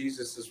of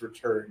Jesus's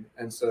return.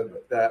 And so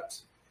that,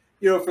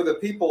 for the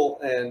people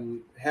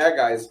in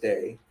Haggai's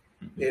day,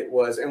 it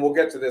was, and we'll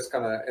get to this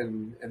kind of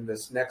in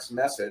this next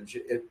message.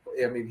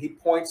 He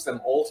points them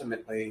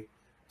ultimately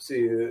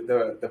to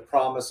the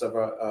promise of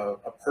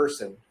a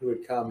person who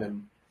would come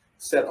and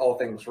set all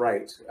things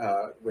right,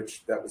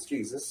 which that was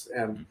Jesus.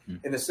 And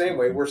in the same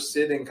way, we're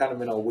sitting kind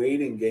of in a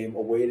waiting game,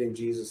 awaiting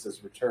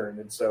Jesus's return.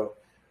 And so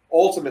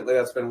ultimately,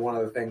 that's been one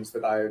of the things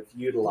that I've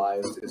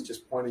utilized, is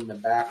just pointing them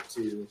back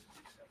to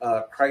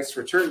Christ's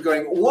return,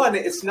 going, one,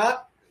 it's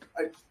not...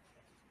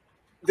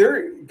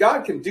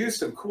 God can do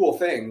some cool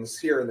things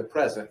here in the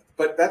present,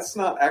 but that's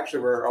not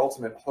actually where our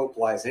ultimate hope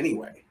lies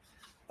anyway.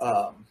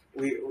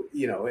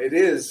 It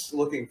is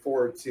looking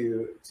forward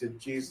to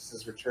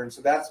Jesus's return.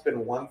 So that's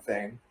been one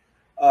thing.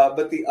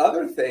 But the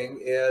other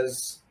thing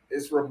is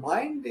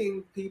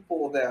reminding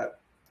people that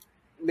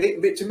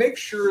to make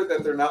sure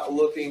that they're not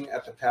looking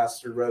at the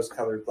past through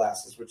rose-colored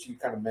glasses, which you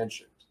kind of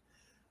mentioned.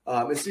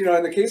 It's,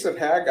 in the case of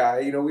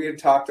Haggai, we had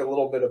talked a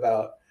little bit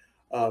about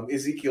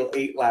Ezekiel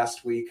 8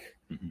 last week.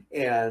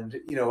 And,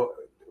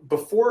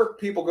 before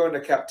people go into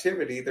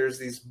captivity, there's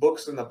these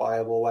books in the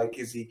Bible like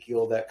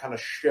Ezekiel that kind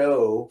of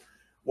show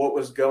what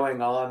was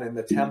going on in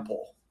the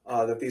temple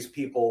that these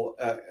people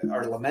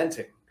are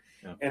lamenting.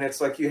 Yeah. And it's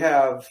like you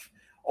have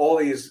all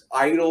these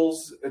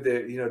idols,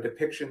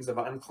 depictions of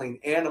unclean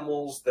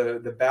animals,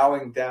 the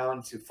bowing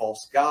down to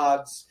false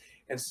gods.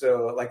 And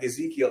so like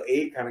Ezekiel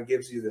 8 kind of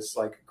gives you this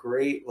like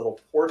great little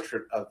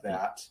portrait of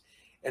that.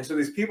 And so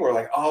these people are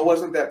like, oh,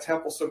 wasn't that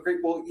temple so great?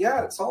 Well,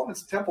 yeah,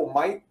 Solomon's temple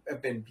might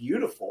have been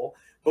beautiful,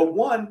 but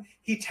one,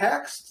 he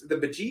taxed the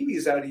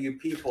bejeebies out of you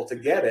people to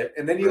get it.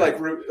 And then you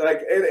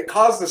it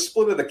caused the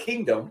split of the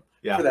kingdom,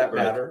 for that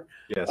matter.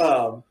 Yes.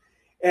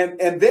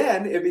 And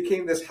then it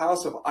became this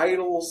house of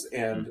idols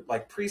and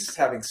like priests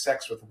having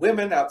sex with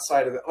women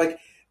outside of it. Like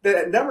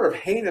the number of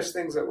heinous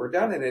things that were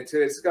done in it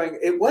too.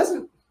 It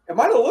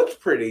might have looked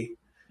pretty,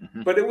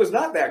 but it was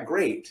not that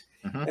great.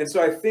 And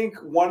so I think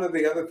one of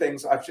the other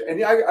things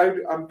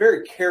I'm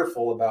very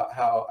careful about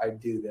how I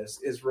do this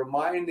is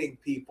reminding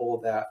people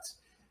that,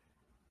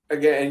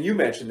 again, and you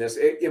mentioned this,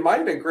 it might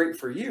have been great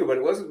for you, but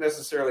it wasn't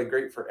necessarily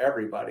great for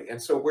everybody. And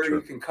so where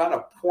you can kind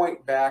of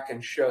point back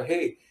and show,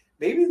 hey,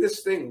 maybe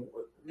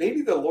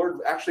the Lord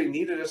actually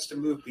needed us to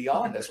move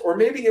beyond this, or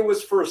maybe it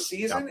was for a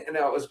season and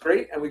now it was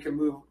great and we can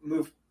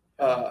move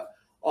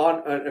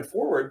on and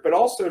forward, but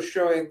also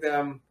showing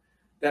them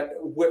that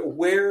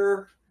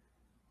where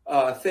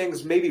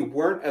things maybe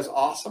weren't as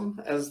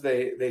awesome as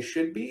they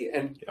should be,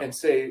 and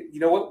say, you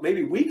know what,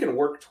 maybe we can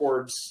work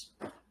towards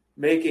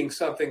making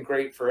something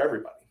great for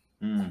everybody.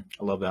 I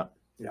love that.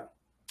 Yeah,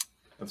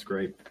 that's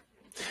great.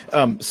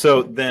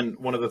 So then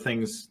one of the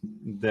things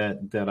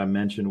that I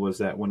mentioned was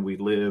that when we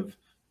live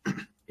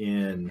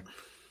in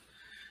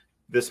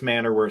this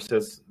manner where it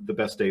says the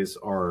best days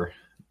are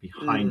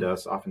behind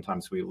us,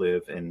 oftentimes we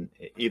live in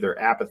either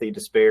apathy,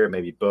 despair,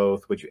 maybe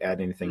both. Would you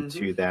add anything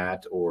to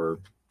that, or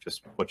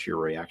just what's your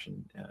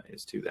reaction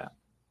is to that?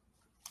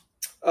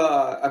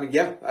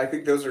 I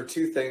think those are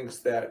two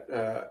things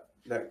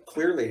that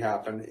clearly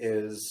happen.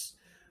 Is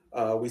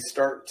we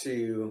start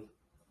to,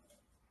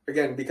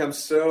 again, become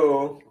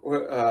so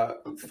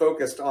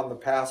focused on the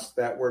past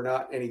that we're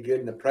not any good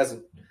in the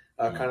present,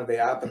 kind of the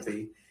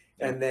apathy.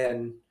 And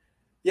then,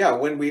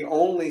 when we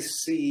only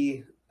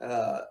see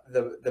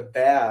the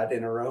bad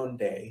in our own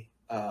day,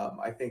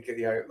 I think,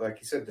 like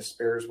you said,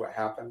 despair is what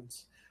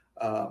happens.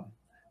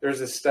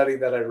 There's a study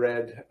that I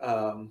read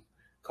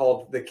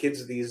called "The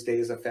Kids These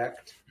Days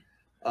Effect,"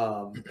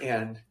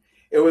 and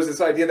it was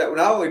this idea that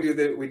not only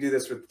we do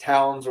this with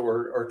towns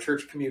or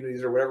church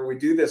communities or whatever, we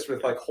do this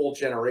with like whole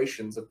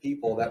generations of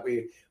people, that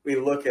we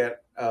look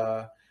at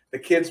the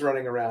kids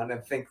running around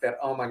and think that,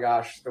 oh my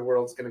gosh, the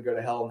world's going to go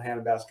to hell in a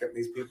handbasket, and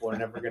these people are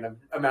never going to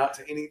amount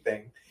to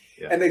anything.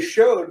 Yeah. And they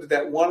showed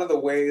that one of the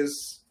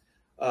ways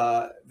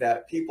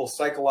that people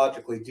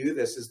psychologically do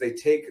this is they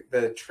take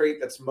the trait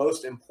that's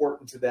most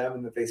important to them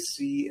and that they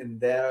see in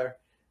their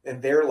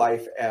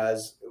life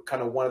as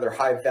kind of one of their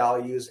high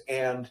values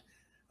and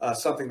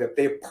something that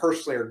they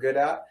personally are good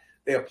at.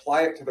 they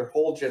apply it to their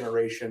whole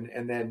generation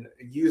and then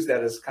use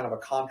that as kind of a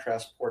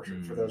contrast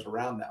portrait for those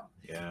around them.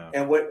 Yeah.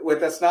 And what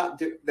that's not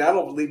do,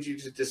 that'll lead you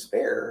to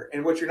despair.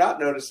 And what you're not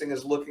noticing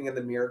is looking in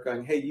the mirror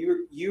going, hey,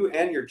 you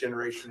and your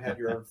generation have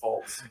your own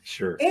faults.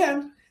 Sure.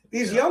 And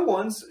these young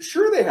ones,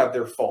 sure, they have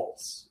their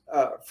faults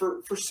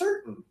for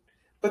certain,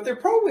 but they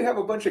probably have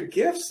a bunch of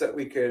gifts that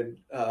we could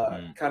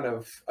kind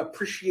of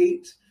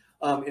appreciate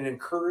and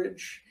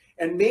encourage,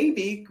 and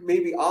maybe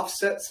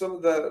offset some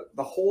of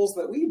the holes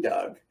that we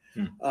dug.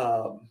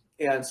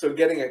 And so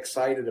getting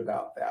excited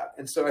about that.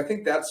 And so I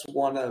think that's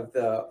one of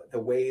the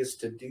ways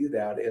to do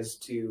that is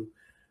to,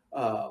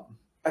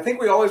 I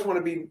think we always want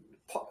to be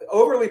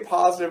overly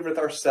positive with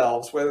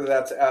ourselves, whether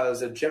that's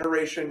as a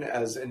generation,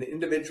 as an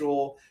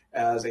individual,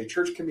 as a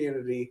church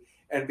community,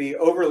 and be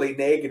overly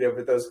negative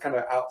with those kind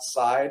of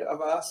outside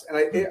of us. And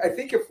I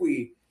think if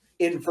we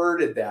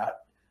inverted that,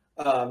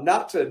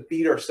 not to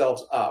beat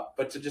ourselves up,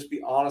 but to just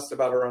be honest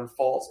about our own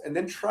faults and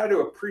then try to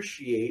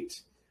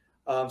appreciate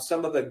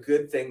some of the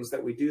good things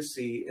that we do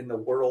see in the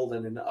world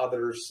and in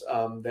others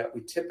that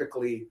we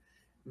typically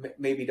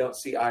maybe don't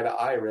see eye to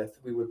eye with,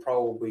 we would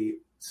probably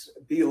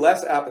be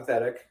less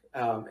apathetic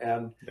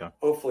and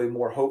hopefully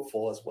more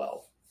hopeful as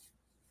well.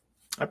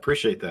 I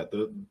appreciate that.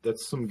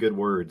 That's some good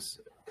words.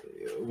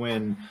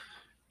 When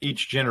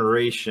each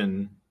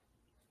generation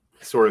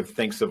sort of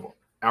thinks of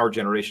our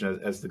generation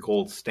as the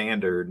gold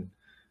standard,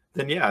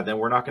 then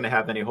we're not going to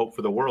have any hope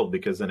for the world,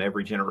 because then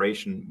every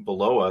generation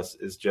below us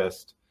is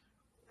just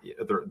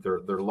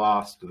they're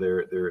lost,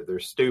 they're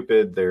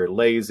stupid, they're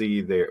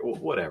lazy, they're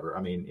whatever.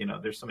 I mean,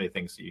 there's so many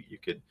things you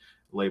could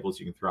labels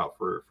you can throw out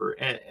for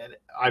and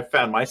I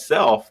found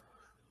myself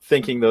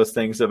thinking those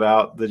things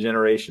about the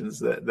generations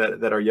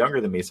that are younger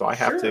than me. So I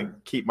have to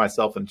keep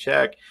myself in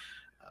check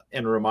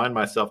and remind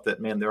myself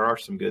that, man, there are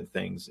some good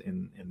things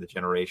in the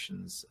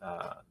generations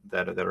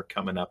that are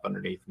coming up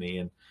underneath me.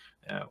 And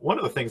one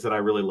of the things that I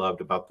really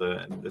loved about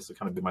and this will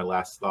kind of be my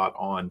last thought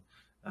on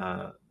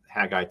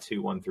Haggai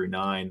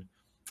 2:1-9,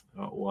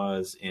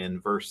 was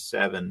in verse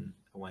 7,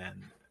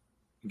 when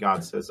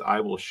God says, I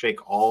will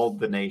shake all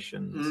the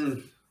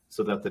nations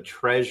so that the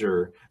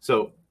treasure.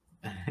 So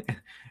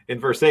in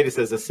verse 8, he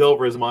says, the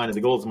silver is mine and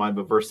the gold is mine.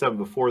 But verse 7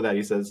 before that,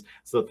 he says,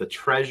 so that the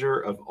treasure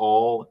of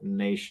all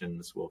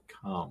nations will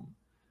come,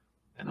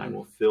 and I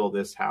will fill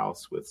this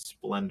house with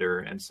splendor.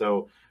 And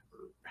so,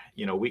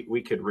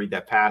 we could read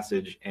that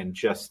passage and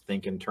just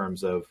think in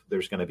terms of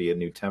there's going to be a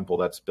new temple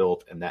that's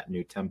built, and that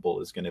new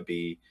temple is going to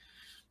be,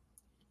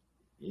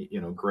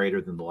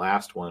 greater than the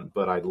last one.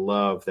 But I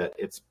love that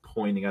it's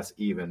pointing us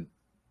even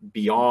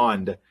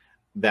beyond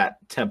that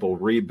temple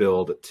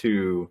rebuild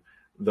to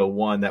the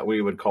one that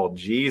we would call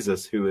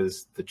Jesus, who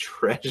is the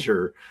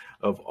treasure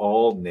of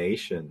all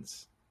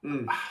nations.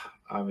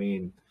 I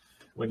mean,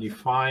 when you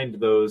find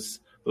those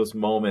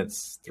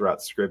moments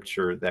throughout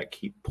Scripture that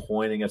keep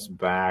pointing us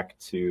back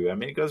to,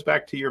 it goes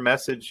back to your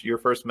message, your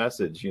first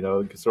message,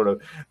 sort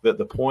of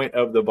the point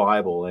of the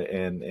Bible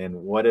and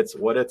what it's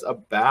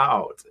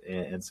about.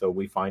 And so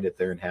we find it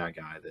there in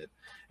Haggai, that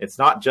it's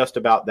not just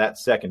about that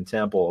second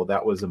temple.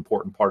 That was an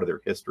important part of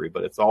their history,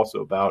 but it's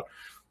also about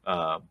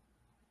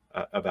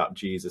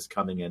Jesus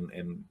coming in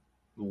and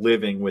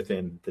living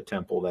within the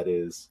temple that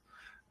is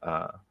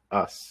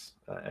us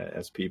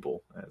as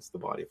people, as the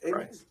body of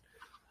Christ.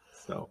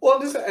 So, well,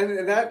 that's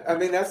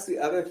the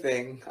other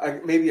thing.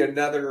 Maybe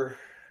another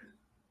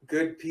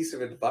good piece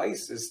of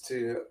advice is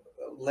to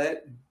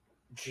let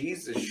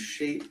Jesus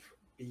shape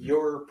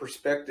your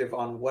perspective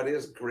on what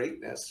is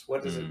greatness.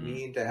 What does it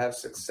mean to have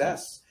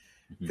success?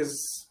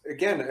 Because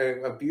again,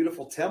 a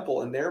beautiful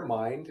temple in their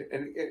mind,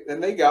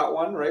 and they got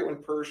one right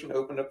when Persian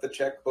opened up the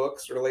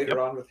checkbooks, or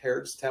later on with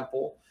Herod's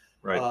temple.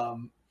 Right.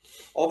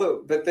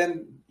 But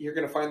then you're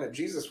going to find that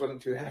Jesus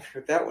wasn't too happy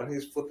with that one. He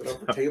was flipping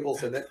over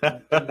tables and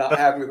not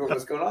happy with what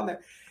was going on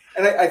there.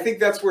 And I think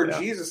that's where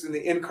Jesus in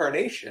the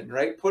incarnation,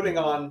 right, putting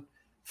on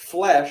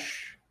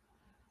flesh.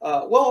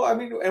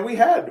 And we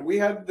had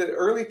the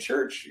early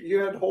church. You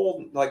had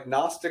whole like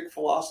Gnostic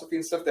philosophy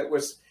and stuff that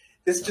was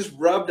this just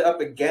rubbed up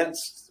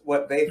against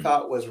what they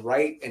thought was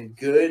right and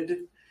good.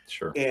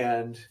 Sure.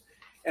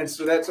 And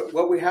so that's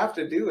what we have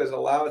to do, is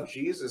allow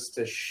Jesus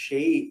to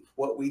shape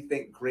what we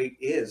think great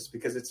is,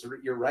 because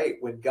you're right.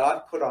 When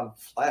God put on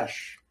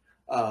flesh,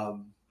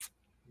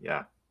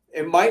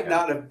 it might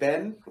not have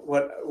been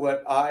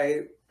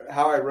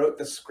how I wrote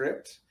the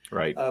script.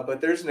 Right. But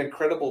there's an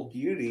incredible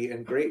beauty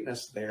and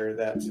greatness there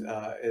that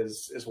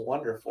is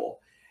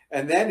wonderful.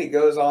 And then he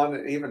goes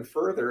on even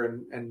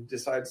further and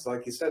decides,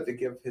 like you said, to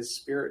give his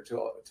Spirit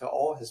to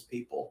all his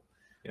people.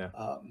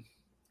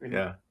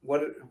 Yeah.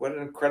 What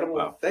an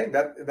incredible thing.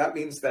 That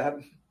means that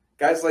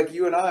guys like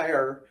you and I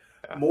are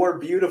more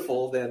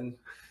beautiful than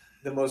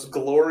the most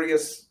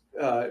glorious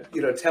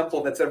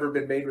temple that's ever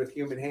been made with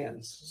human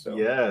hands. So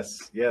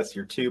yes,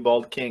 you're two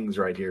bald kings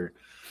right here.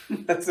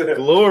 That's it.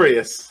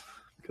 Glorious,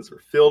 because we're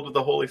filled with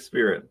the Holy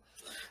Spirit.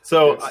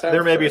 So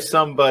there may be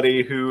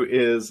somebody who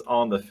is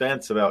on the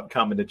fence about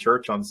coming to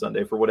church on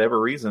Sunday for whatever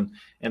reason.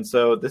 And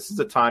so this is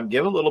a time,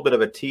 give a little bit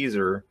of a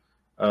teaser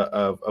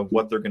of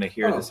what they're going to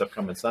hear this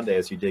upcoming Sunday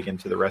as you dig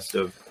into the rest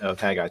of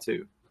Haggai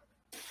 2.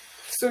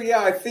 So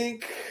yeah, I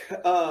think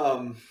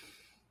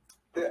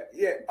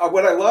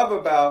what I love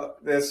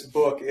about this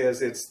book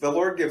is it's the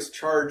Lord gives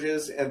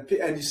charges and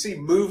you see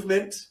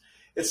movement.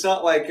 It's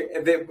not like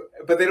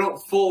they don't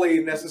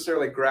fully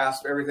necessarily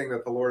grasp everything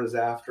that the Lord is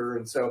after,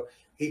 and so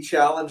He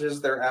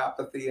challenges their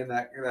apathy in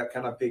that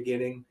kind of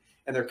beginning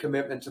and their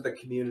commitment to the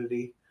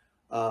community.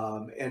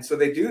 And so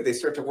they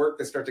start to work,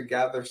 they start to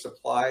gather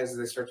supplies,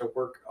 they start to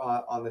work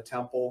on the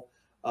temple.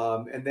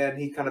 And then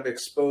He kind of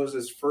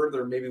exposes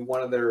further maybe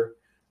one of the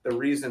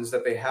reasons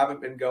that they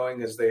haven't been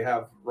going is they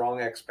have wrong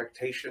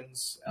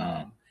expectations,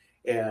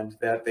 and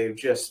that they've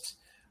just,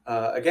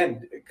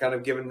 again, kind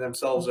of given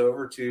themselves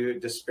over to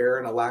despair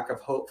and a lack of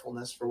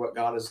hopefulness for what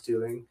God is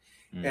doing.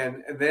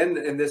 And then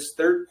in this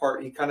third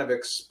part, He kind of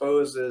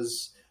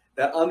exposes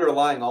that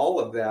underlying all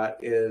of that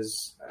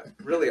is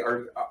really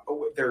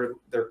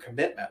their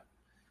commitment.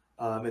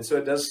 And so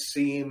it does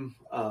seem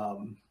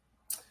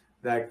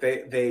that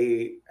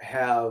they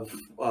have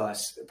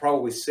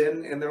probably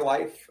sin in their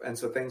life, and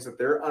so things that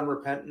they're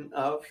unrepentant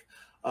of.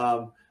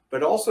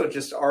 But also,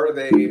 just are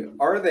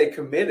they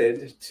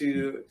committed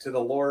to the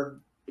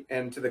Lord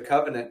and to the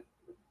covenant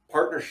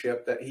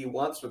partnership that He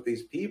wants with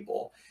these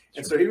people?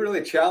 And so He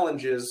really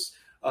challenges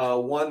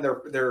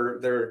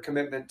their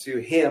commitment to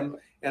Him,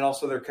 and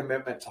also their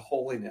commitment to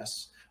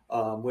holiness,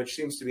 which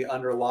seems to be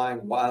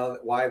underlying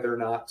why they're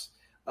not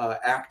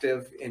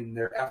active in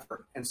their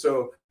effort. And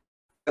so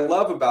what I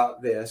love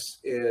about this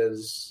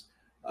is,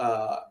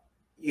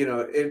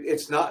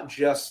 it's not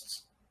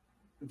just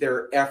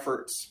their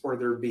efforts or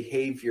their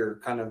behavior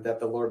kind of that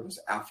the Lord was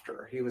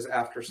after. He was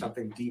after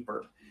something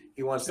deeper.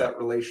 He wants that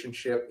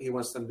relationship. He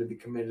wants them to be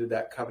committed to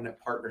that covenant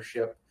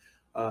partnership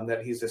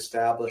that He's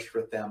established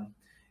with them.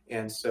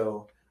 And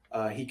so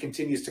He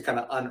continues to kind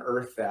of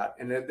unearth that.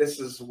 And this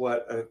is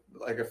what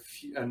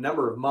a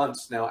number of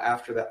months now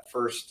after that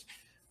first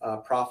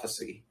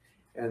prophecy.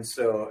 And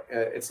so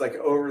it's like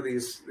over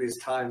these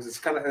times,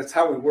 it's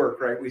how we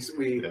work, right?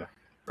 The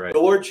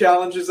Lord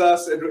challenges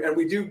us, and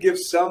we do give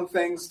some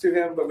things to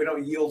Him, but we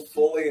don't yield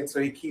fully. And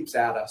so He keeps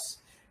at us.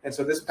 And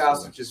so this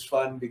passage is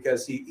fun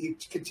because he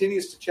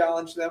continues to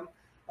challenge them.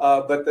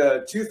 But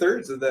the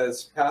 2/3 of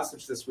this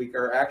passage this week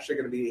are actually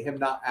going to be Him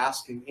not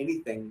asking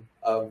anything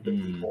of the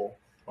people,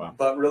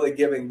 but really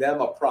giving them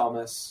a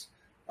promise,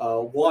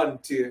 one,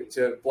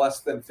 to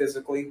bless them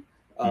physically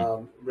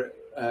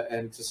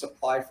and to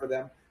supply for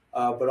them.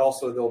 But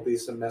also there'll be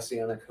some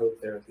messianic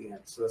hope there at the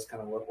end. So that's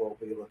kind of what we'll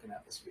be looking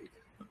at this week.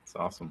 That's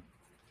awesome.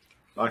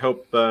 I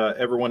hope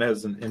everyone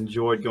has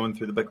enjoyed going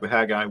through the book of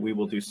Haggai. We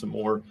will do some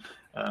more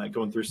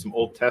going through some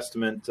Old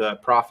Testament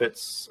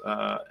prophets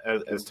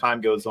as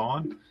time goes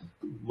on.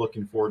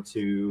 Looking forward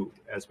to,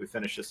 as we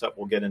finish this up,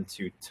 we'll get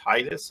into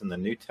Titus in the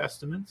New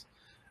Testament.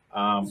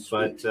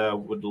 But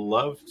would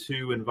love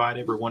to invite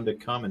everyone to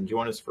come and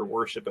join us for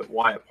worship at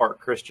Wyatt Park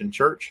Christian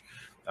Church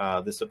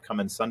this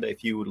upcoming Sunday.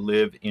 If you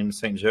live in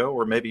St. Joe,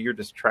 or maybe you're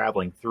just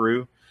traveling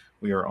through,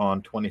 we are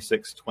on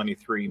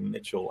 2623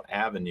 Mitchell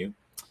Avenue.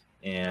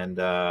 And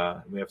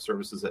we have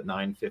services at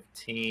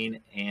 9:15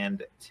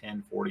 and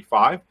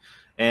 10:45.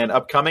 And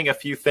upcoming, a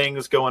few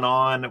things going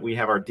on. We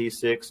have our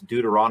D6,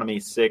 Deuteronomy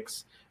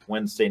 6,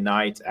 Wednesday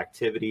night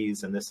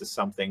activities. And this is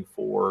something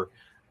for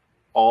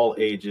all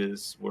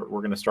ages. We're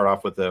going to start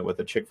off with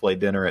a Chick-fil-A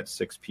dinner at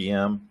 6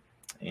 p.m.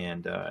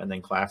 And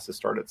then classes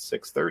start at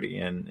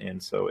 6:30.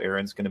 And so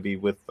Aaron's going to be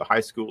with the high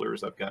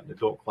schoolers. I've got an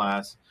adult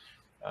class.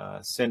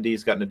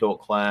 Cindy's got an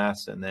adult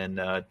class. And then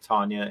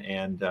Tanya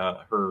and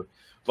her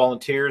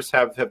volunteers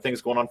have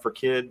things going on for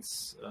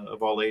kids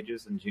of all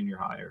ages and junior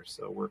hires.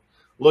 So we're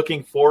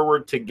looking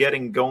forward to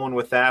getting going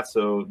with that.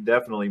 So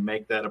definitely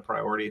make that a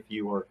priority if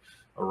you are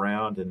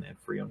around and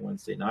free on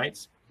Wednesday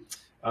nights.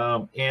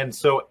 And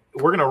so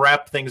we're going to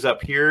wrap things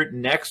up here.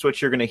 Next,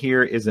 what you're going to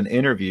hear is an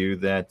interview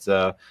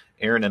that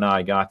Aaron and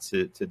I got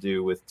to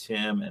do with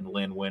Tim and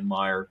Lynn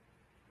Windmeyer.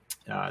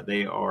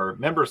 They are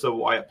members of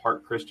Wyatt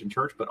Park Christian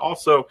Church, but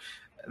also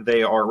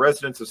they are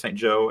residents of St.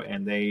 Joe,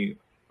 and they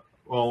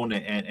own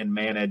and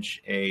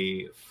manage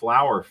a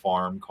flower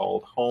farm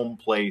called Home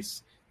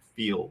Place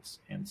Fields.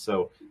 And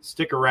so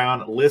stick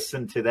around,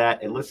 listen to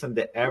that, and listen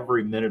to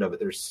every minute of it.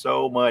 There's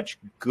so much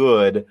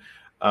good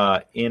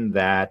in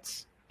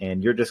that,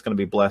 and you're just going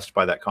to be blessed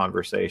by that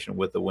conversation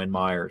with the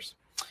Windmeyers.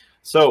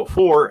 So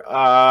for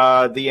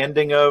the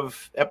ending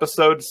of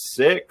episode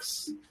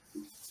 6,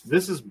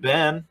 this is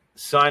Ben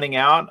signing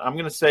out. I'm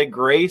going to say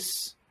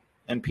grace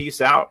and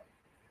peace out.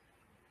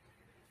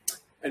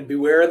 And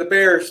beware of the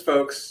bears,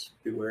 folks.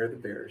 Beware of the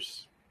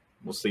bears.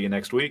 We'll see you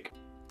next week.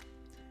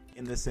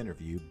 In this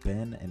interview,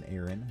 Ben and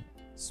Aaron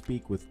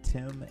speak with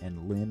Tim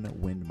and Lynn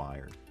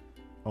Windmeyer,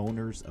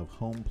 owners of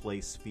Home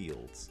Place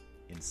Fields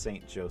in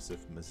St.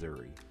 Joseph,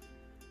 Missouri.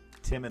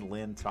 Tim and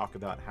Lynn talk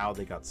about how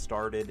they got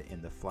started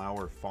in the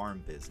flower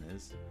farm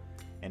business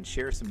and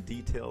share some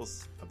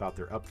details about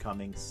their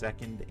upcoming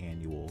second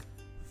annual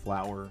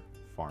Flower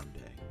Farm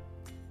Day.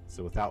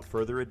 So without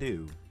further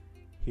ado,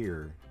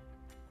 here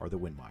are the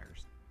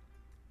Windmeyers.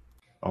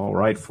 All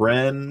right,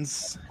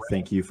 friends.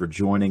 Thank you for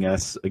joining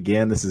us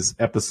again. This is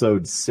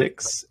episode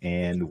 6,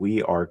 and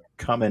we are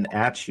coming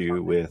at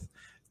you with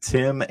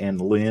Tim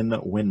and Lynn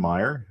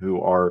Windmeyer,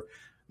 who are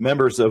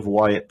members of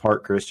Wyatt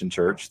Park Christian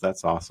Church.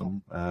 That's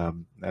awesome.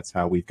 That's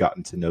how we've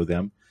gotten to know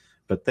them.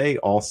 But they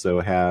also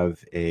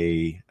have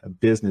a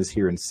business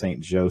here in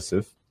St.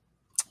 Joseph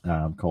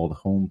called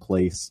Home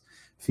Place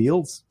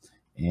Fields.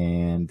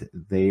 And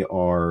they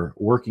are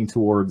working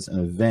towards an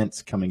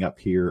event coming up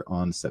here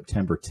on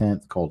September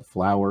 10th called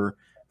Flower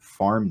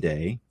Farm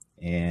Day.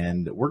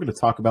 And we're going to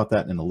talk about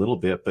that in a little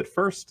bit. But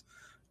first,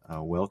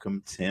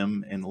 welcome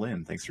Tim and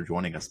Lynn. Thanks for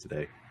joining us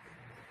today.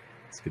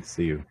 It's good to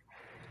see you.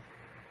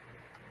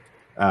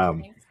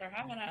 Thanks for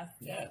having us.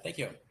 Yeah, thank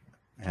you.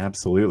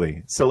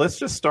 Absolutely. So let's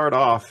just start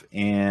off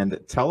and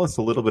tell us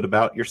a little bit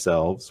about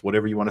yourselves,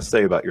 whatever you want to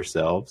say about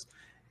yourselves,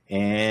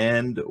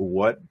 and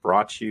what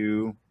brought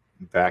you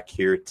back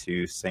here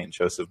to St.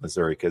 Joseph,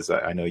 Missouri, because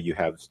I know you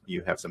have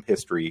some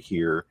history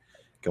here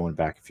going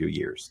back a few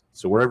years.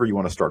 So wherever you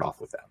want to start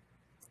off with that.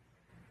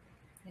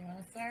 You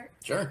want to start?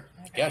 Sure.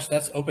 Okay. Gosh,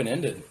 that's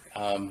open-ended.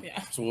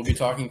 Yeah. So we'll be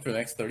talking for the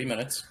next 30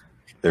 minutes.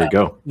 There you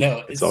go.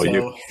 No, it's all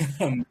you.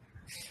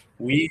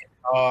 We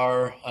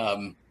are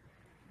Tim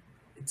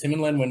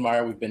and Lynn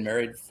Windmeyer. We've been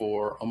married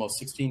for almost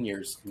 16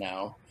 years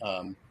now.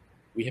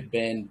 We have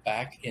been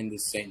back in the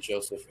St.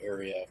 Joseph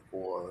area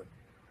for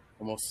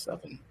almost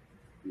 7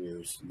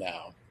 years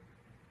now.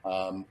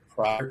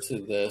 Prior to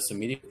this,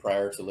 immediately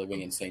prior to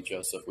living in St.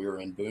 Joseph, we were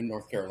in Boone,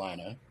 North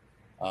Carolina,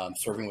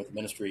 serving with the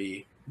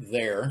ministry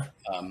there.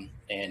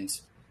 And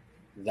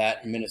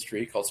that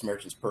ministry called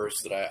Samaritan's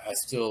Purse that I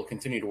still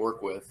continue to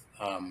work with,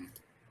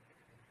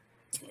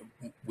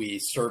 we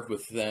served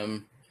with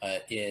them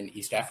in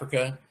East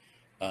Africa.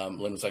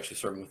 Lynn was actually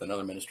serving with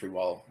another ministry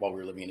while we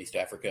were living in East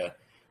Africa.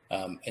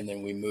 And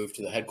then we moved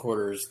to the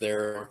headquarters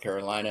there in North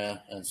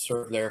Carolina and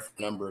served there for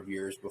a number of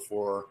years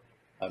before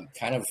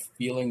kind of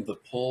feeling the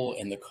pull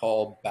and the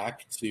call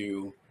back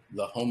to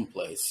the home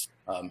place,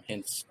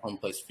 hence Home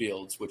Place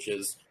Fields, which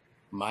is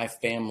my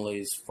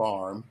family's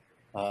farm.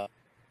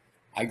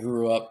 I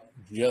grew up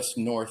just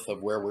north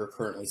of where we're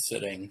currently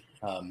sitting,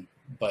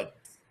 but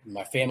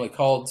my family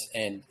called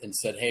and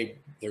said, hey,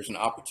 there's an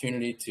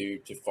opportunity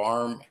to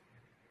farm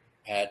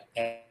at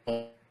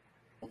Home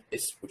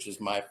Place, which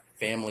is my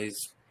family's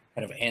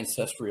kind of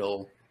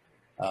ancestral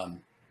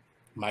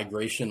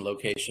migration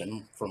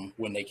location from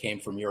when they came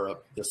from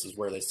Europe. This is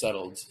where they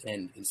settled.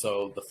 And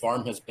so the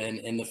farm has been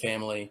in the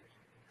family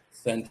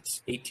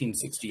since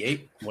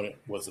 1868 when it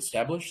was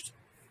established.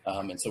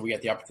 And so we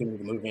got the opportunity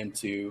to move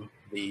into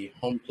the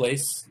home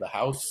place, the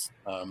house,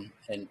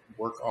 and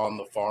work on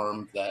the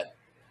farm that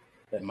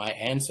my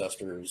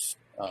ancestors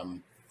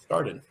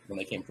started when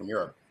they came from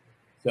Europe.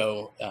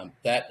 So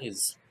that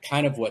is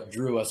kind of what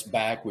drew us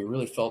back. We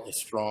really felt a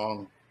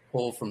strong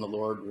pull from the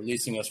Lord,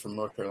 releasing us from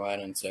North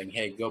Carolina and saying,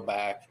 hey, go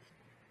back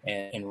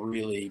and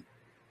really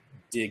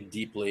dig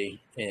deeply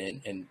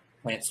and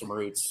plant some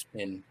roots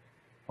in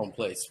Home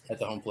Place, at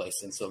the Home Place.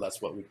 And so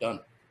that's what we've done.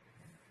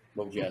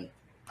 What would you add?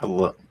 I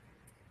love.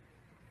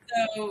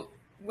 So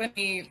when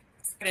we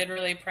started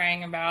really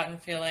praying about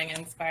and feeling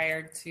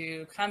inspired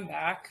to come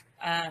back,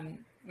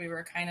 we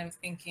were kind of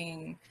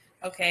thinking,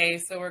 okay,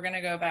 so we're going to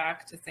go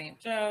back to St.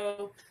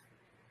 Joe.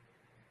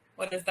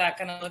 What is that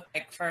going to look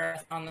like for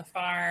us on the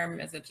farm?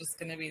 Is it just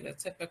going to be the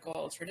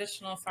typical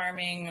traditional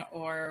farming,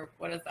 or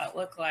what does that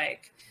look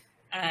like?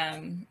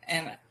 And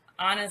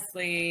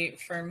honestly,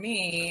 for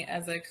me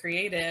as a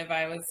creative,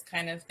 I was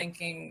kind of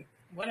thinking,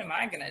 what am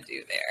I going to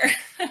do there?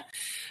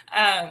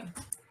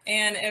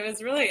 And it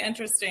was really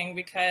interesting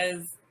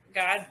because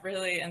God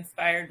really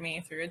inspired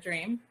me through a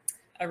dream,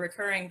 a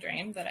recurring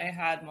dream that I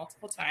had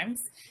multiple times.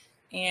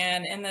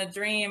 And in the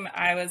dream,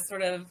 I was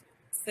sort of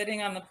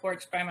sitting on the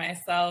porch by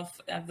myself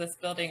of this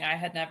building I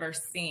had never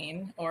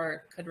seen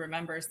or could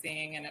remember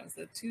seeing. And it was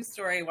a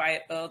 2-story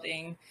Wyatt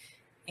building.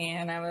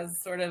 And I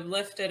was sort of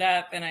lifted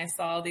up and I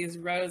saw these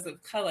rows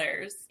of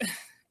colors.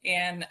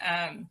 and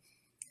I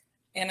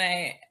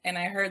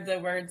heard the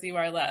words, "You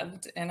are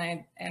loved." And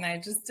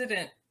I just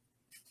didn't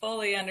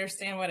fully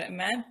understand what it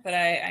meant, but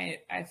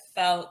I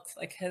felt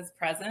like his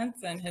presence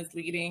and his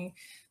leading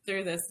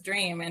through this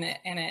dream. And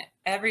it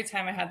every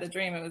time I had the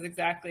dream, it was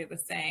exactly the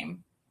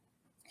same.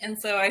 And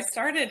so I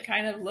started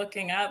kind of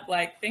looking up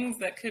like things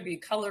that could be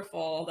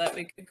colorful that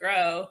we could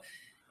grow,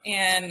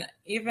 and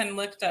even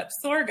looked up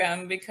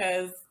sorghum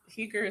because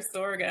he grew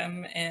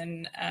sorghum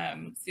in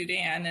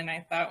Sudan. And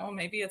I thought, well,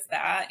 maybe it's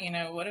that,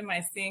 what am I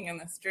seeing in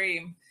this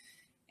dream?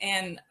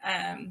 And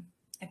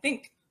I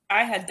think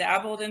I had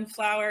dabbled in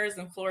flowers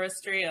and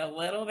floristry a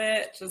little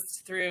bit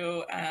just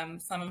through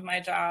some of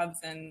my jobs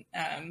and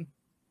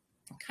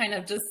kind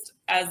of just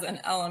as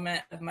an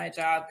element of my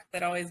job.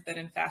 I'd always been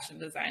in fashion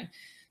design.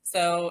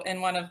 So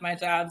in one of my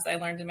jobs, I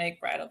learned to make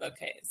bridal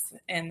bouquets.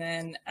 And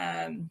then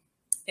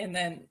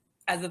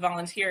as a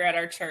volunteer at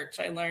our church,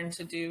 I learned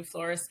to do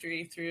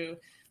floristry through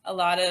a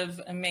lot of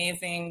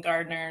amazing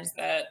gardeners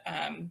that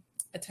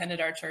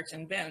attended our church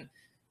in Boone.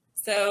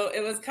 So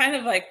it was kind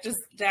of like just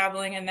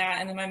dabbling in that.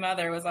 And then my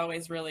mother was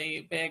always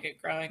really big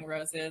at growing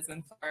roses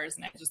and flowers.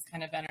 And I've just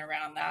kind of been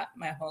around that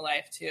my whole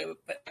life too,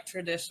 but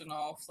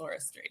traditional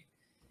floristry.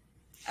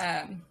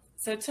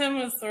 So Tim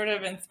was sort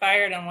of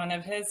inspired on one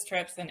of his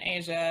trips in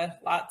Asia,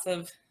 lots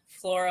of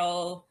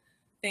floral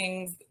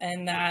things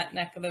in that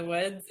neck of the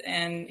woods.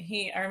 And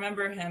I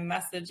remember him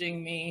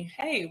messaging me,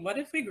 hey, what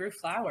if we grew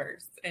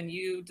flowers and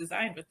you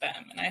designed with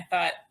them? And I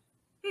thought,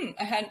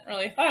 I hadn't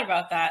really thought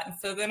about that. And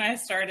so then I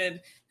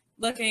started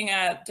looking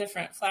at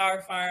different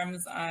flower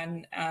farms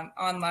on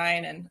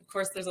online. And of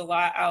course, there's a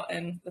lot out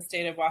in the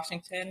state of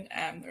Washington.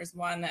 There's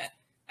one that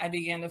I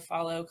began to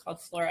follow called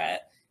Floret.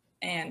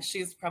 And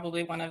she's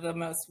probably one of the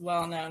most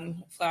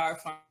well-known flower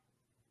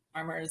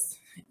farmers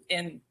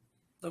in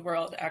the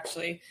world,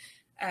 actually.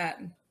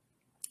 And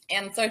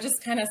so I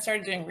just kind of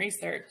started doing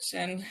research,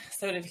 and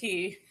so did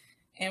he.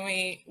 And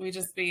we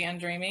just began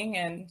dreaming,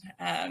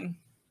 and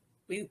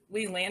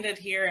we landed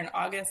here in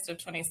August of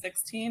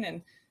 2016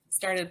 and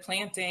started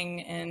planting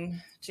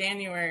in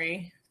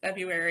January,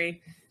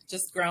 February,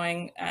 just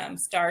growing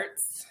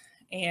starts,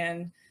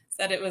 and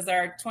said it was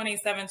our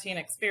 2017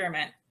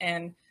 experiment.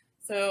 And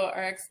so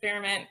our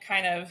experiment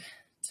kind of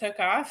took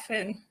off,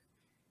 and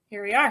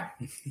here we are.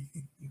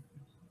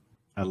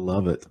 I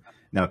love it.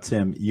 Now,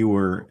 Tim,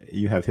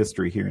 you have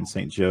history here in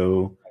St.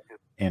 Joe,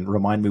 and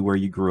remind me where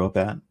you grew up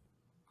at.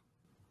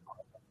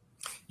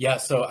 Yeah,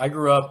 so I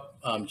grew up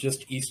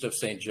just east of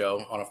St.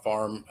 Joe on a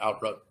farm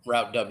out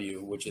Route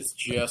W, which is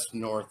just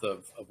north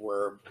of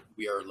where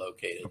we are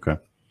located. Okay.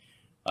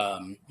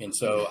 And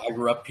so I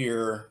grew up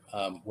here,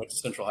 went to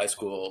Central High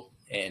School,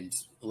 and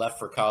left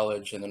for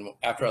college. And then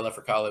after I left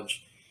for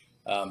college,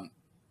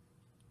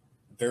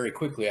 very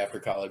quickly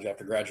after college,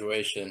 after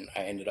graduation,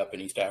 I ended up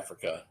in East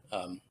Africa,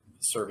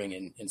 serving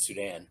in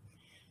Sudan.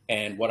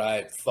 And what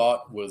I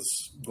thought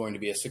was going to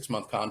be a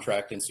 6-month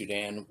contract in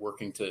Sudan,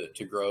 working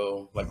to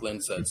grow, like Lynn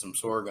said, some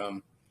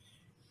sorghum,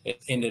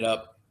 it ended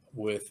up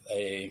with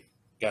a,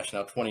 now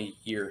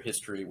 20-year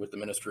history with the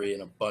ministry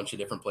in a bunch of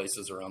different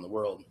places around the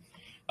world.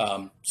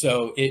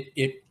 So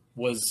it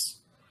was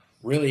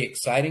really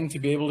exciting to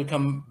be able to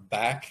come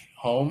back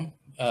home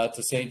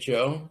to St.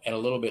 Joe, and a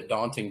little bit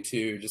daunting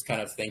too, just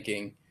kind of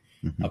thinking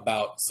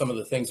about some of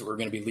the things that we're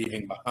going to be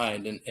leaving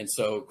behind. And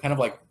so kind of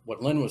like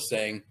what Lynn was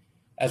saying,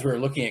 as we were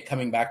looking at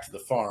coming back to the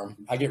farm,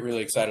 I get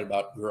really excited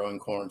about growing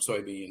corn,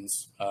 soybeans,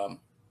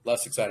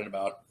 less excited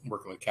about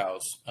working with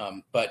cows.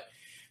 But,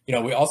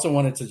 we also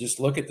wanted to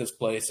just look at this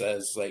place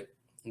as like,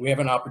 we have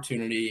an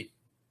opportunity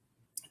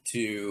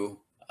to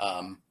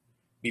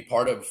be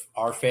part of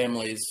my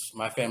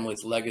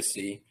family's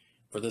legacy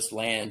for this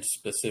land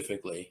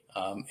specifically,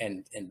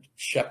 and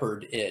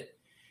shepherd it.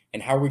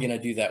 And how are we going to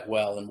do that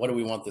well? And what do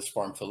we want this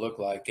farm to look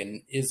like?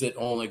 And is it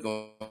only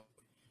going,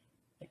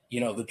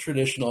 the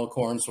traditional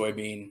corn,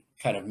 soybean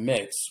kind of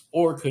mix,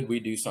 or could we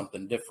do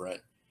something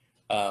different?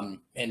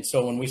 And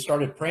so when we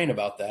started praying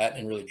about that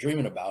and really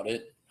dreaming about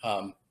it,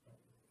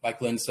 like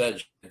Lynn said,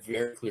 she had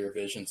very clear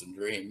visions and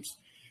dreams.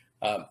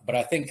 But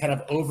I think kind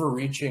of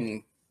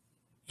overreaching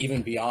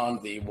even beyond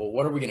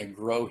what are we going to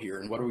grow here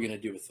and what are we going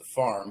to do with the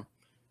farm?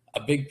 A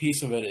big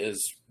piece of it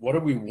is, what do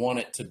we want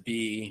it to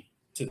be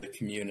to the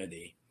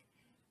community?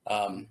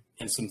 And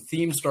some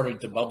themes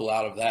started to bubble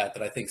out of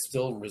that I think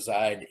still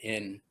reside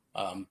in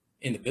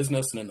the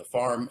business and in the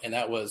farm. And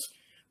that was,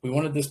 we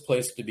wanted this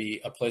place to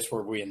be a place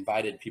where we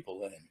invited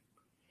people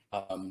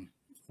in.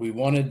 We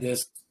wanted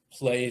this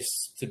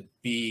place to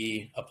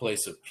be a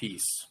place of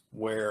peace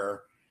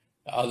where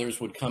others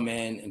would come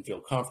in and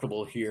feel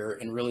comfortable here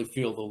and really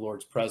feel the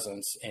Lord's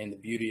presence and the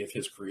beauty of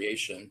his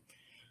creation.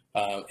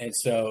 And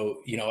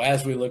so,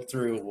 as we look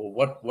through,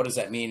 what does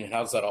that mean and how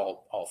does that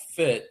all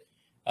fit?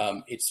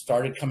 It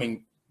started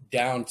coming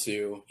down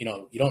to,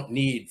 you don't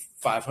need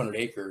 500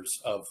 acres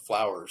of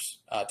flowers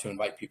to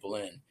invite people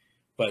in,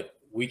 but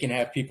we can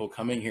have people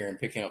coming here and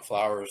picking up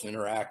flowers and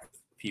interact with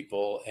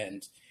people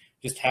and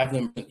just have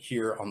them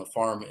here on the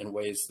farm in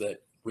ways that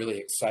really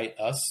excite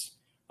us,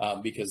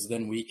 because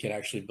then we can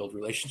actually build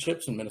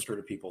relationships and minister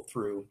to people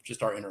through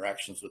just our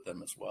interactions with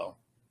them as well.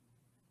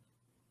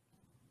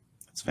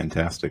 That's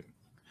fantastic.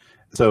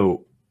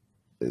 So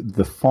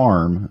the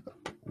farm,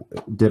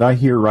 did I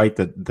hear right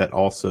that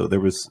also there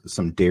was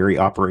some dairy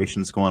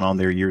operations going on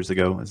there years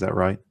ago? Is that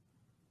right?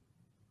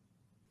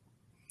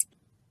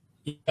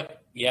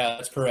 Yeah,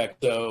 that's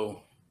correct.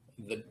 So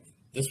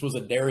this was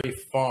a dairy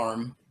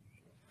farm,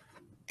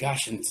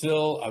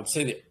 until I would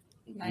say the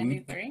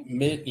 93?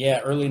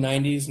 Early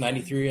 90s,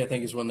 93, I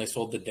think is when they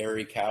sold the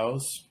dairy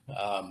cows.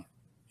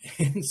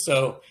 And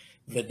so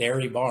the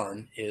dairy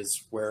barn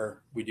is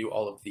where we do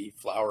all of the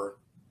flower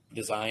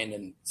design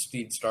and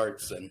seed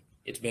starts, and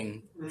it's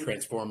been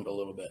transformed a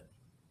little bit.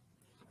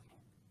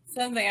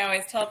 Something I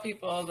always tell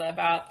people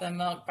about the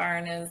milk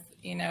barn is,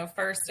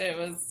 first it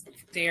was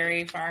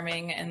dairy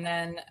farming, and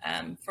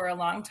then for a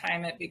long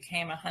time it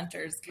became a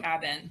hunter's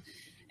cabin.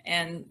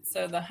 And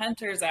so the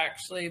hunters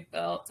actually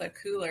built a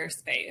cooler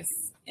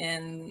space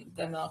in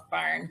the milk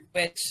barn,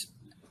 which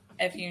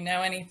if you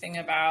know anything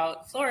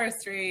about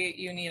floristry,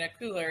 you need a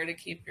cooler to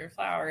keep your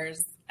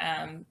flowers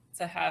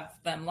to have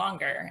them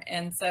longer.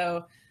 And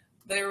so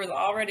there was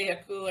already a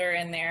cooler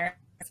in there.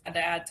 I had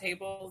to add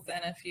tables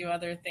and a few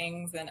other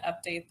things and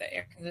update the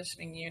air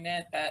conditioning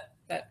unit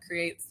that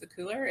creates the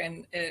cooler.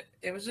 And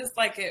it was just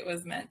like it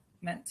was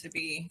meant to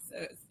be.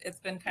 So it's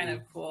been kind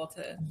of cool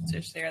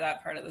to share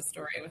that part of the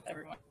story with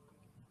everyone.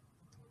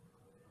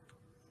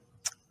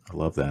 I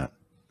love that.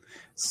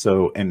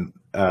 So, and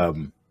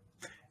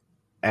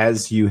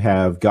as you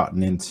have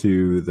gotten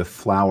into the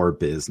flower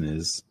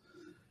business,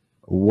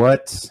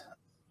 what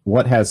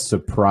has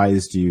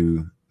surprised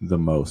you the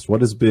most?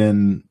 What has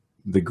been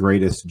the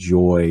greatest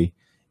joy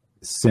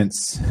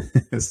since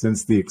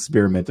the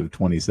experiment of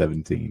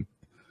 2017?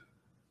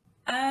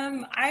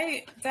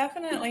 I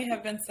definitely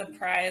have been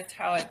surprised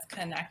how it's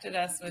connected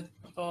us with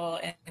people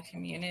in the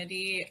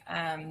community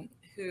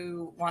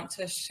who want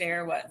to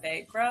share what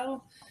they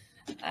grow.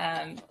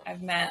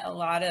 I've met a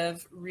lot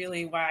of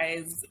really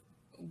wise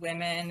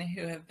women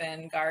who have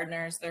been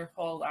gardeners their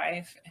whole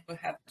life, who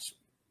have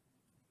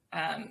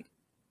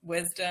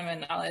wisdom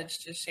and knowledge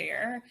to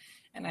share.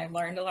 And I've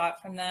learned a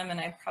lot from them, and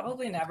I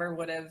probably never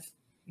would have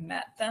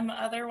met them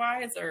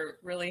otherwise or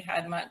really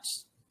had much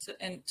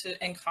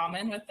in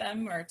common with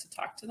them or to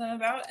talk to them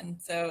about. And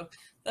so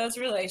those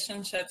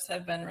relationships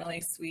have been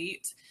really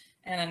sweet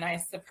and a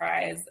nice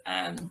surprise.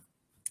 And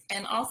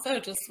also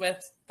just with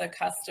the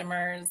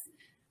customers,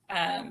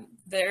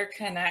 their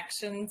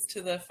connections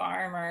to the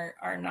farm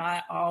are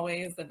not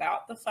always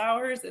about the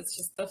flowers. It's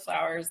just the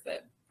flowers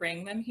that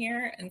bring them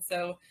here. And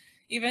so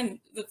even,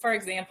 for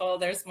example,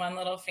 there's one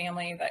little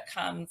family that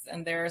comes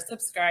and they're a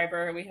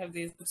subscriber. We have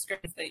these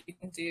subscriptions that you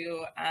can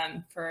do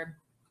for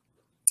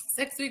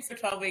 6 weeks or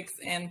 12 weeks.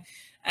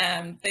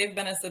 And they've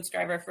been a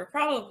subscriber for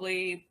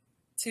probably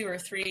 2 or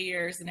 3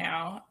 years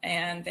now.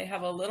 And they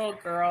have a little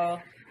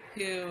girl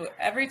who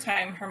every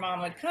time her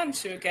mom would come,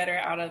 she would get her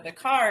out of the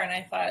car. And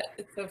I thought,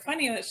 it's so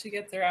funny that she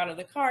gets her out of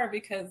the car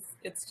because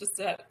it's just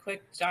a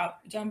quick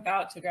jump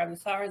out to grab the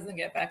flowers and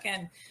get back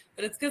in.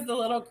 But it's because the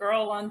little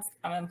girl wants to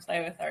come and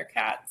play with our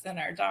cats and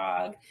our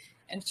dog.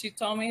 And she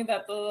told me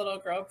that the little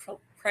girl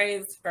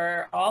prays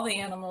for all the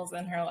animals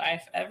in her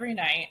life every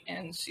night.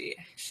 And she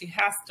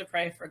has to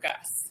pray for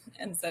Gus.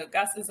 And so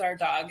Gus is our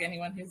dog.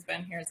 Anyone who's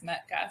been here has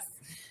met Gus.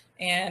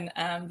 And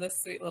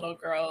this sweet little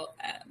girl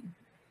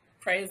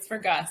prays for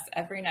Gus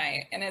every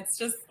night. And it's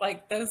just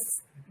like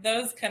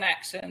those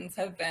connections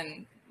have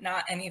been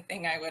not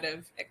anything I would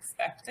have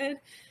expected.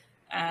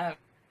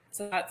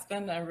 So that's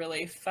been a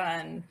really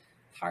fun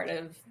part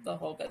of the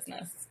whole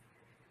business.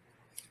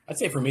 I'd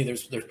say for me,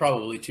 there's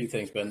probably two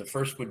things, Ben. The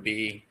first would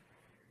be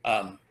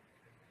Lynn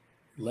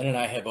and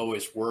I have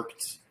always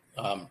worked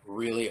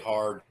really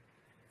hard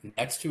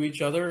next to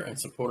each other and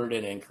supported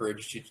and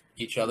encouraged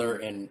each other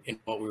in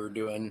what we were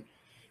doing,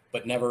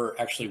 but never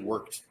actually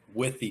worked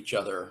with each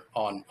other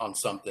on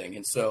something.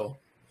 And so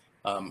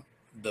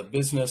the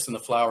business and the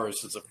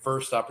flowers is the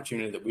first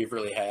opportunity that we've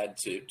really had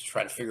to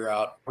try to figure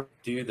out how to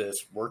do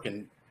this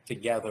working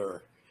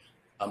together.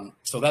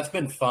 So that's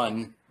been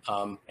fun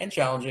and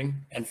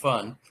challenging and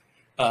fun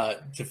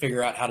to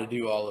figure out how to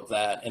do all of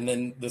that. And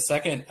then the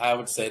second I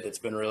would say that's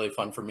been really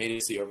fun for me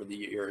to see over the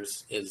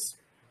years is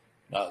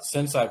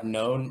since I've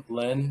known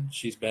Lynn,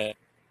 she's been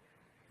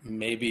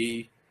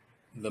maybe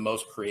the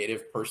most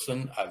creative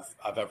person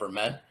I've ever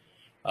met.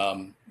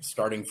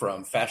 Starting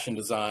from fashion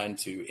design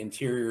to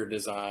interior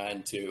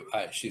design to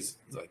she's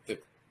like the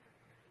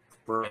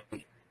brain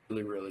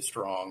really, really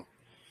strong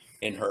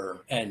in her.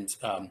 And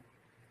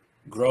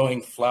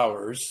growing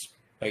flowers,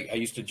 I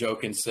used to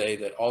joke and say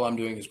that all I'm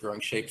doing is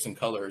growing shapes and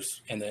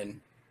colors, and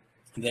then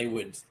they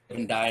would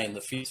die in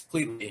the field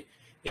completely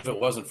if it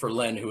wasn't for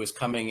Lynn, who was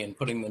coming and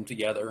putting them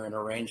together and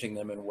arranging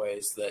them in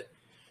ways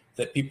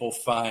that people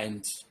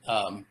find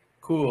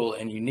cool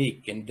and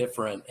unique and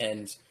different.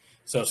 And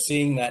so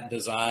seeing that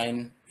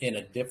design in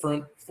a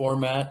different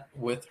format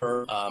with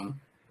her, I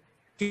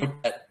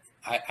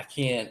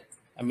can't,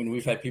 I mean,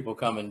 we've had people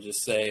come and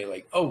just say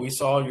like, oh, we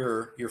saw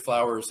your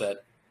flowers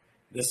at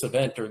this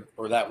event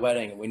or that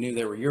wedding, and we knew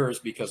they were yours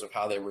because of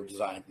how they were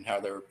designed and how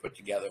they were put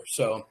together.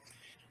 So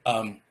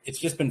it's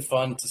just been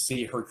fun to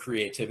see her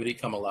creativity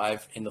come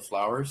alive in the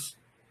flowers.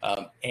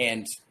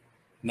 And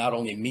not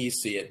only me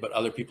see it, but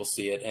other people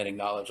see it and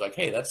acknowledge like,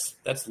 hey,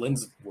 that's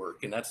Lynn's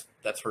work, and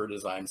that's her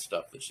design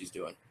stuff that she's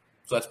doing.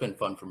 So that's been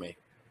fun for me.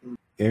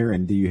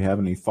 Aaron, do you have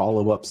any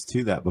follow-ups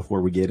to that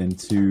before we get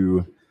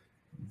into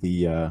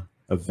the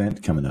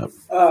event coming up?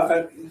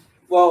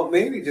 Well,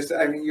 maybe just,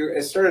 I mean,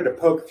 it started to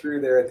poke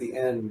through there at the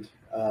end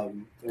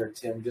there,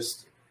 Tim,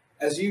 just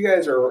as you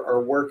guys are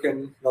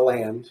working the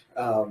land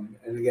and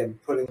again,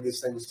 putting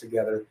these things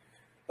together,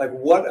 like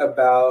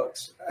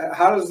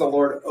how does the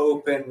Lord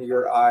open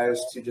your eyes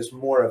to just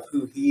more of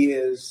who he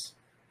is,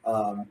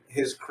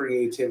 his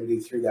creativity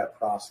through that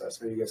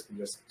process? Maybe you guys can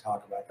just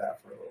talk about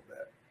that for a little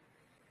bit.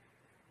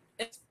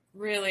 It's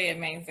really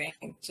amazing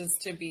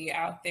just to be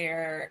out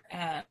there,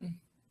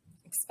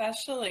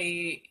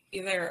 especially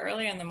either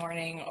early in the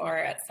morning or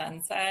at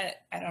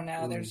sunset. I don't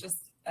know. There's just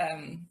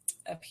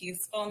a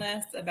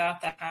peacefulness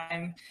about that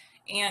time.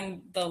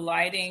 And the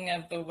lighting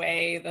of the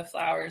way the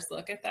flowers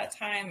look at that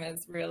time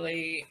is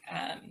really,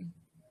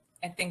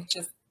 I think,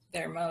 just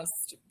their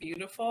most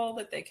beautiful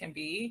that they can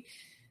be.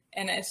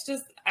 And it's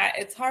just,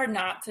 it's hard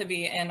not to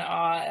be in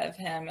awe of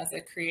him as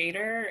a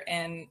creator,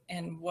 and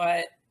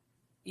what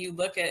you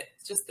look at,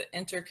 just the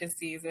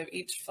intricacies of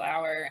each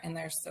flower, and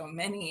there's so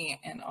many,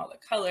 and all the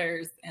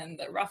colors and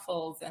the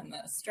ruffles and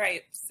the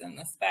stripes and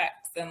the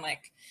specks, and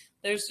like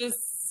there's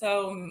just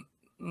so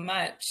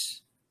much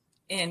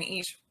in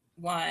each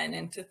one.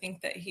 And to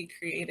think that he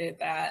created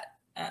that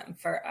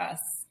for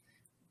us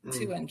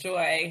to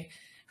enjoy,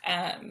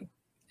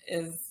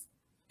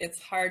 it's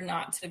hard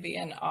not to be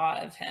in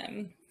awe of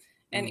him.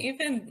 And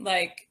even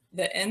like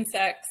the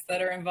insects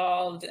that are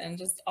involved, and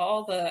just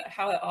how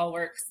it all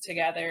works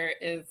together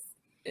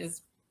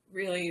is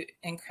really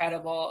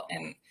incredible.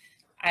 And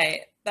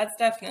that's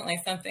definitely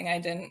something I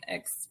didn't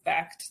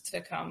expect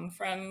to come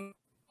from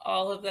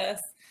all of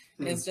this,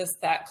 is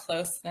just that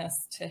closeness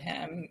to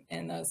him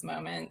in those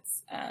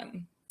moments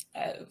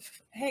of,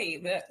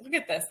 hey, look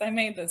at this, I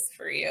made this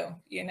for you,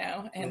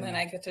 and then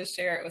I get to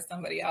share it with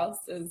somebody else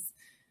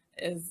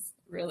is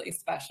really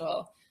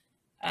special.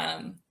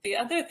 The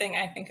other thing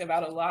I think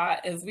about a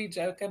lot is we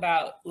joke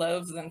about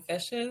loaves and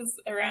fishes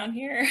around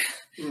here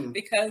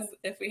because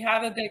if we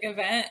have a big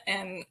event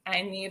and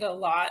I need a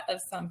lot of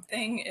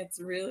something, it's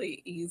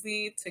really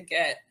easy to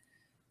get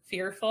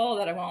fearful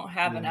that I won't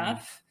have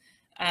enough.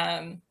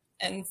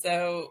 And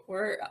so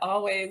we're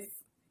always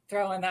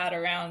throwing that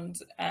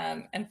around.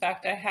 In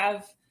fact, I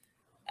have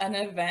an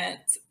event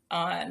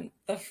on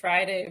the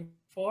Friday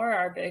before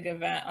our big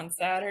event on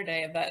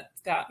Saturday that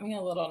got me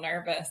a little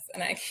nervous.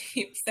 And I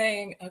keep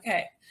saying,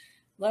 okay,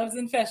 loaves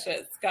and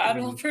fishes, God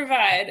will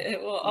provide.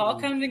 It will all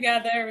come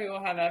together. We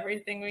will have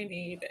everything we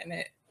need.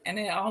 And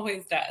it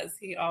always does.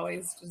 He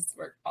always just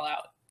works all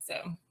out. So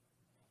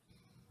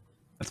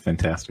that's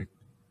fantastic.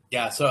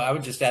 Yeah. So I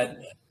would just add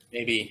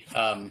maybe,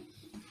 I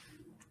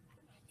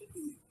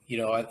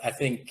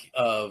think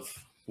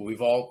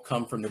we've all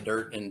come from the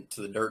dirt, and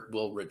to the dirt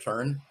will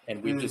return.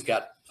 And we've just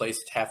got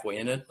placed halfway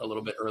in it a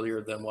little bit earlier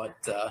than what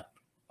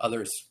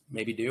others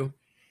maybe do.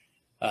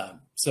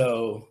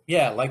 So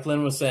yeah, like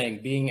Lynn was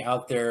saying, being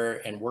out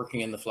there and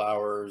working in the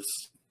flowers,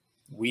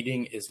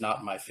 weeding is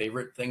not my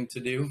favorite thing to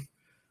do,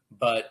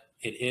 but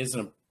it is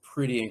a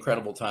pretty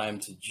incredible time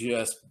to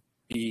just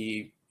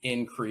be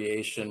in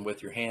creation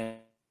with your hands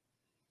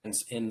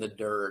in the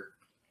dirt,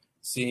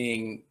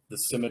 seeing the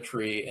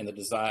symmetry and the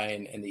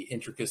design and the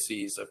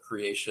intricacies of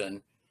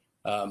creation.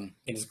 It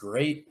is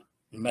great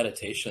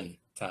meditation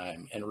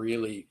time, and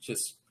really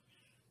just,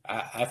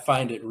 I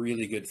find it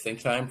really good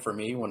think time for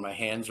me when my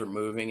hands are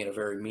moving in a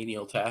very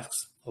menial task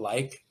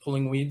like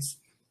pulling weeds,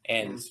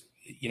 and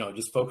it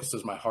just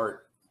focuses my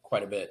heart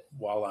quite a bit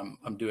while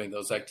I'm doing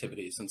those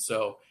activities. And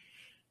so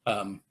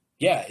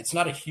it's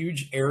not a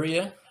huge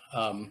area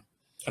kind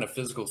of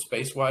physical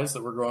space wise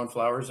that we're growing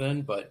flowers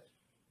in, but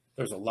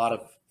there's a lot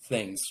of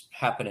things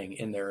happening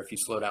in there if you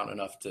slow down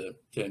enough to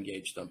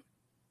engage them.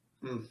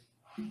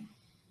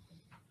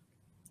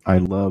 I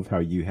love how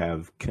you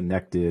have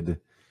connected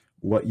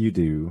what you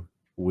do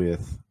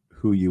with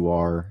who you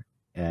are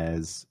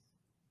as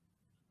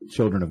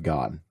children of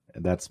God.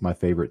 That's my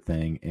favorite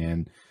thing.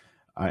 And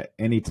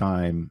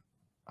anytime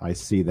I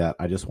see that,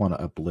 I just want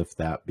to uplift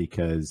that,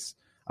 because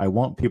I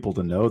want people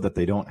to know that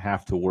they don't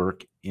have to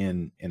work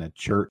in a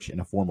church, in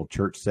a formal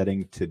church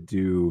setting, to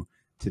do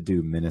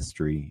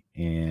ministry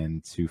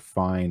and to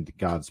find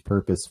God's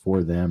purpose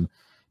for them,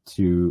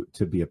 to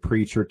be a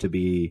preacher, to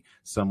be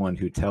someone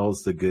who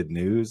tells the good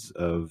news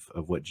of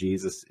what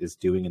Jesus is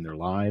doing in their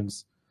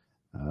lives.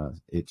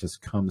 It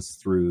just comes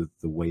through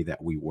the way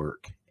that we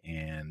work.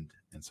 And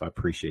so I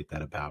appreciate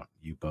that about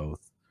you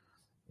both.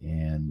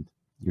 And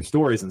your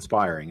story is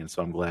inspiring. And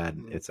so I'm glad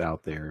it's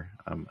out there.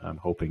 I'm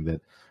hoping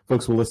that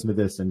folks will listen to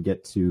this and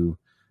get to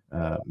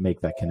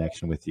make that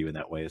connection with you in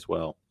that way as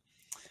well.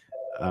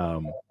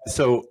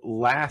 So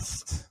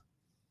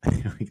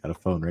we got a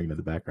phone ringing in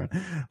the background.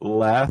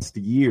 Last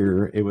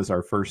year, it was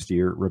our first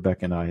year.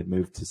 Rebecca and I had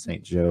moved to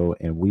St. Joe,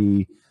 and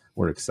we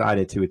were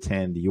excited to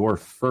attend your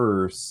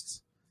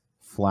first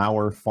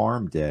Flower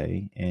Farm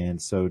Day. And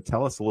so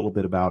tell us a little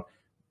bit about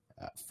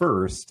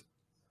first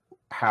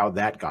how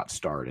that got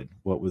started.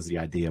 What was the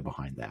idea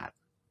behind that?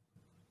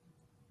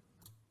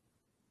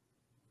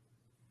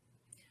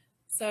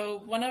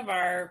 So one of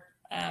our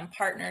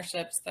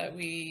partnerships that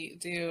we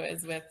do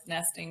is with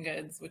Nesting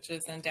Goods, which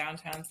is in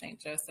downtown St.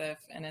 Joseph,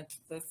 and it's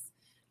this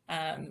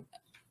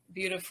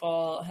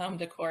beautiful home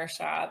decor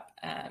shop,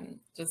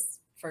 just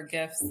for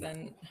gifts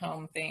and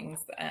home things.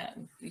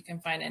 You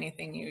can find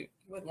anything you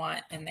would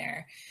want in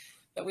there.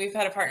 But we've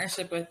had a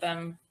partnership with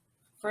them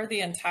for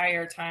the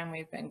entire time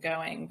we've been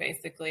going,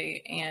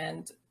 basically.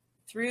 And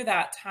through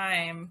that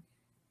time,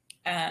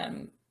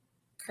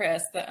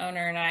 Chris, the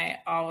owner, and I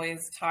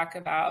always talk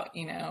about,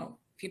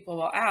 people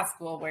will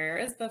ask, well, where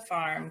is the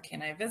farm?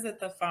 Can I visit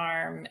the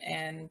farm?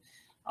 And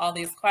all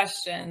these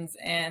questions.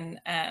 And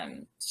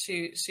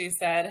she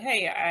said,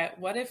 hey,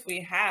 what if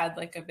we had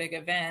like a big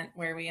event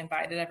where we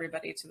invited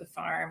everybody to the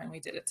farm and we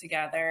did it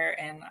together,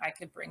 and I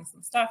could bring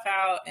some stuff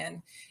out.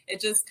 And it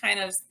just kind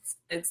of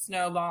started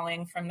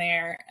snowballing from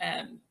there.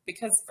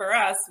 Because for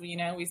us, we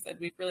said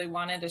we really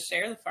wanted to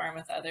share the farm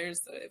with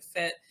others. So it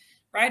fit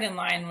right in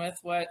line with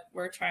what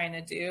we're trying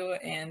to do.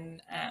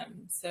 And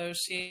so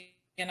she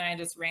and I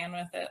just ran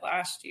with it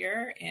last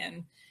year,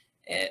 and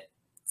it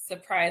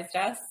surprised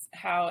us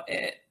how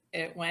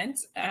it went.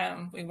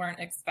 We weren't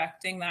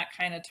expecting that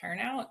kind of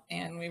turnout,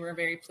 and we were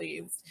very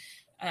pleased.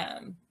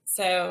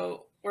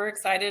 So we're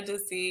excited to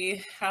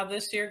see how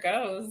this year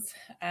goes,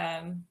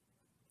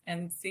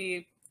 and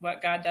see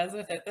what God does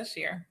with it this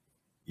year.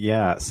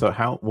 Yeah. So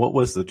what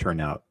was the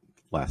turnout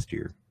last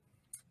year?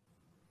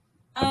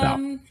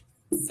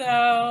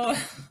 So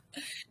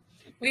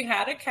we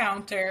had a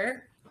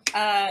counter,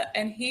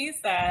 and he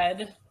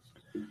said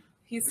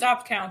he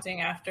stopped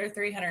counting after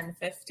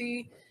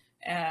 350.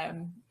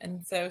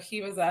 And so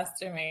he was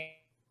estimating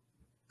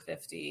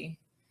 50.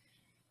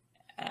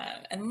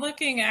 And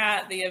looking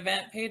at the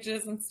event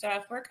pages and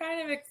stuff, we're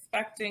kind of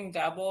expecting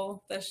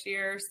double this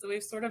year. So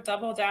we've sort of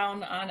doubled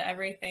down on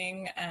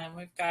everything.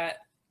 We've got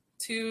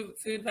 2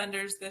 food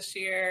vendors this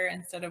year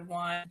instead of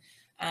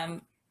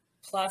 1,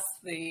 plus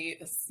the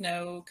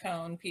snow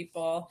cone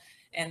people.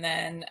 And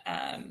then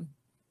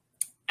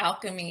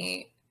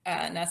Alchemy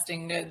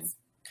Nesting Goods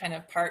kind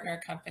of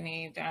partner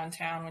company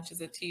downtown, which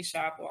is a tea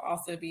shop, will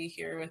also be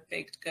here with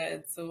baked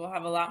goods. So we'll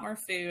have a lot more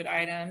food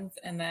items,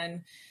 and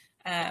then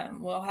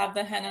we'll have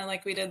the henna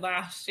like we did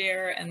last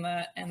year, and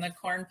the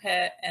corn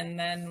pit, and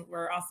then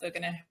we're also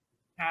going to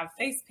have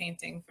face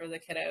painting for the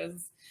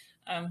kiddos,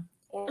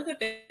 or the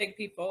big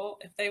people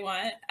if they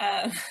want.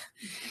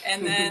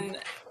 And then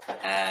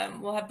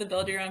we'll have the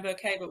build your own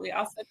bouquet, but we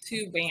also have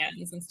 2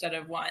 bands instead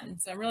of 1.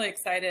 So I'm really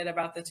excited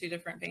about the 2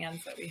 different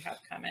bands that we have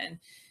come in,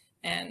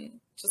 and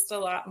just a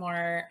lot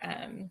more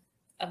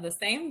of the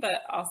same,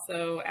 but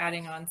also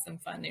adding on some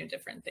fun new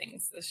different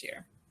things this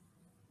year.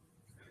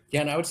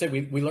 Yeah, and I would say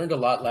we learned a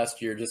lot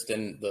last year just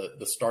in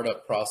the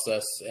startup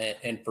process.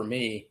 And for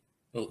me,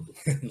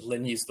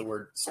 Lynn used the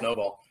word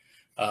snowball.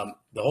 The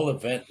whole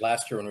event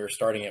last year when we were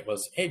starting it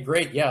was, hey,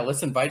 great, yeah,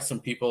 let's invite some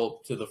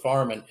people to the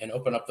farm and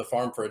open up the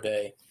farm for a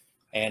day.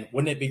 And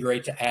wouldn't it be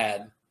great to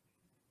add?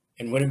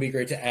 And wouldn't it be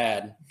great to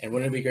add? And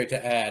wouldn't it be great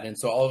to add? And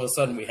so all of a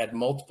sudden we had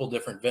multiple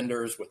different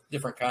vendors with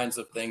different kinds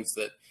of things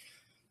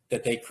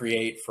that they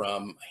create,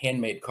 from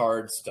handmade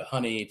cards to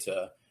honey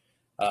to,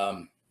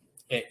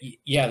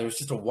 there was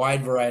just a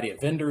wide variety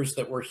of vendors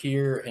that were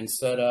here and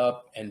set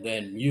up, and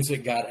then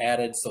music got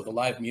added. So the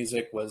live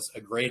music was a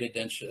great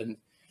addition.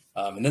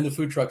 And then the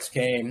food trucks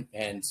came,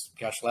 and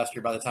gosh, last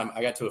year, by the time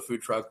I got to a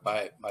food truck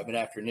by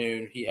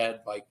mid-afternoon, he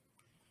had like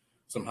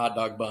some hot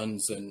dog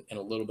buns and a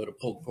little bit of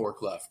pulled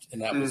pork left.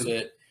 And that was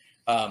it.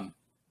 And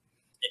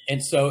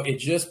so it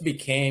just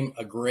became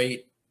a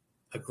great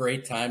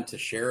time to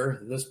share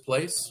this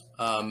place.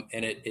 And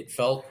it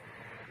felt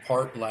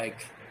part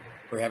like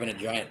we're having a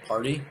giant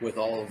party with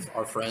all of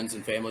our friends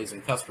and families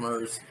and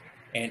customers,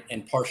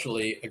 and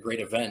partially a great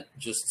event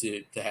just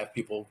to have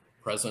people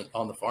present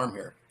on the farm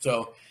here.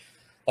 So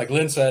like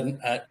Lynn said,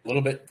 a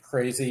little bit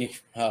crazy.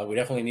 We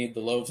definitely need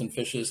the loaves and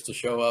fishes to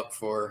show up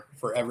for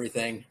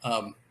everything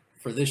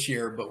for this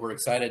year, but we're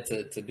excited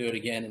to do it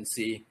again and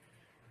see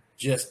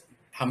just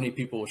how many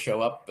people will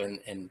show up,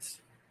 and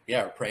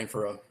we're praying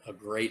for a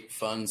great,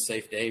 fun,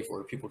 safe day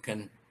where people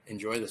can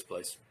enjoy this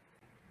place.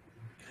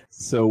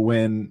 So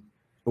when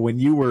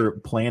you were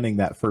planning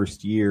that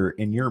first year,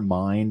 in your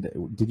mind,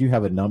 did you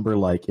have a number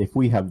like, if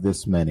we have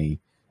this many,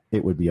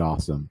 it would be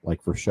awesome,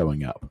 like for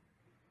showing up?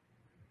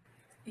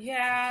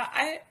 Yeah,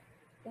 I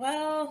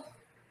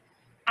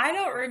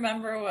don't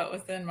remember what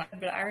was in mind,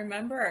 but I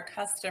remember a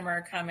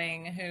customer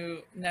coming who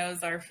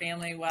knows our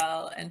family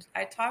well. And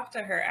I talked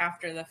to her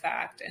after the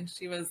fact, and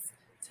she was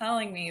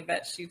telling me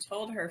that she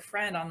told her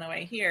friend on the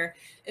way here,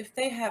 if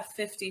they have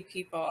 50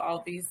 people,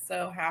 I'll be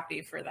so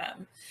happy for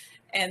them.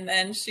 And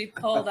then she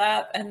pulled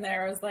up, and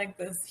there was like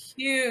this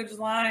huge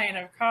line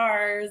of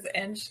cars,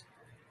 and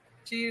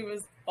she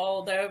was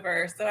bowled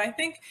over. So I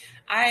think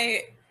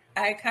I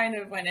kind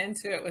of went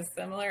into it with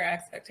similar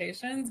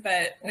expectations,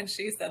 but when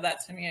she said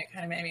that to me, it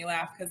kind of made me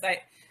laugh, because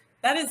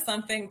that is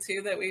something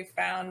too that we've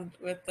found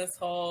with this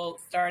whole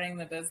starting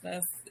the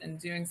business and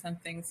doing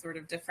something sort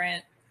of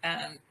different.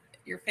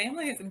 Your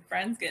families and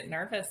friends get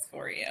nervous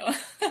for you.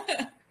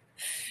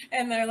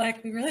 And they're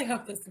like, we really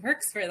hope this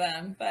works for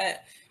them.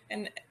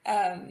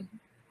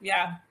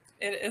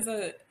 It's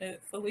a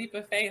leap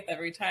of faith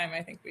every time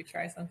I think we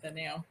try something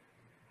new.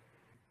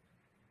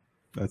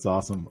 That's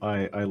awesome.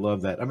 I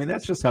love that. I mean,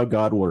 that's just how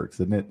God works,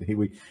 isn't it?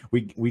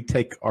 We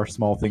take our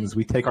small things,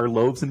 we take our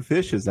loaves and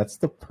fishes. That's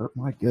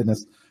my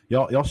goodness.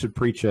 Y'all should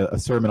preach a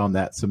sermon on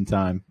that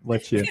sometime.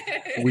 Let you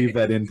weave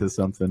that into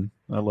something.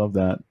 I love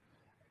that.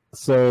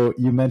 So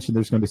you mentioned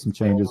there's going to be some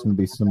changes, going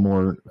to be some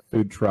more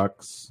food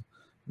trucks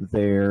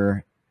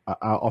there.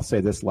 I'll say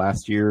this: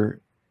 last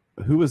year,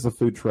 who was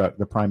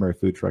the primary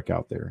food truck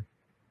out there?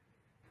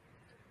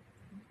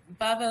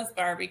 Bubba's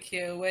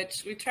Barbecue,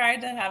 which we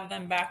tried to have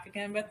them back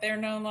again, but they're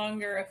no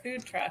longer a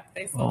food truck.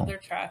 They sold their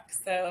truck.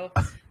 So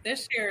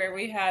this year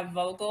we have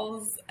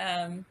Vogel's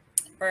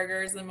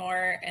Burgers and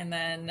More, and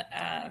then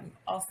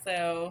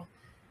also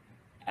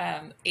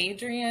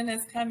Adrian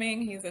is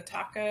coming. He's a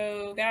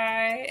taco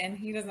guy, and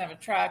he doesn't have a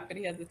truck, but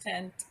he has a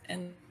tent,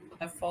 and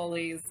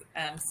Foley's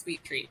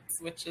Sweet Treats,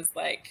 which is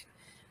like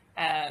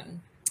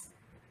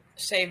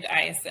shaved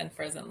ice and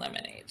frozen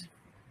lemonade.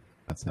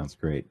 That sounds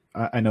great.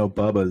 I know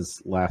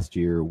Bubba's last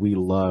year, we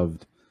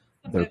loved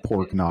their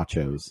pork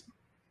nachos.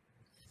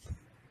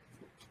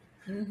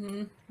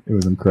 Mm-hmm. It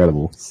was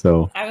incredible.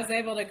 So I was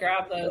able to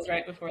grab those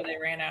right before they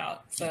ran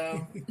out.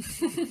 So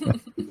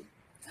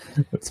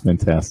that's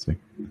fantastic.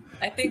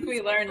 I think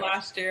we learned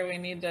last year we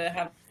need to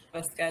have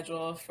a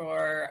schedule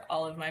for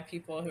all of my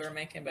people who are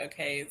making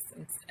bouquets,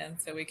 and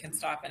so we can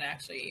stop and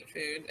actually eat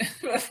food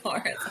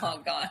before it's all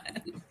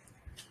gone.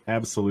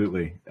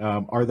 Absolutely.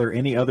 Are there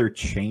any other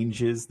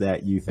changes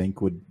that you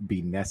think would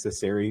be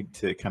necessary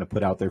to kind of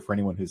put out there for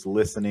anyone who's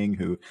listening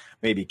who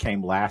maybe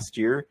came last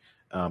year?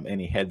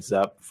 Any heads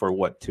up for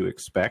what to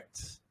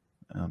expect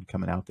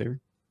coming out there?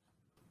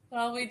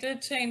 Well, we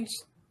did change.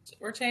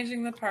 We're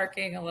changing the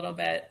parking a little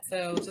bit.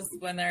 So just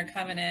when they're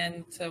coming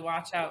in, to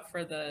watch out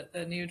for the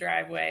new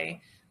driveway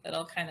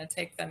that'll kind of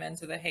take them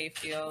into the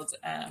hayfield.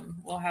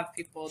 We'll have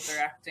people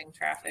directing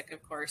traffic,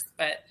 of course,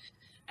 but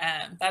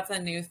that's a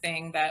new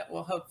thing that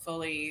will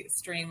hopefully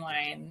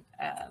streamline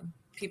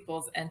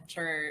people's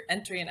entry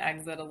and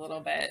exit a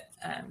little bit.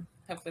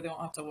 Hopefully they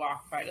won't have to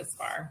walk quite as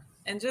far.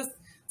 And just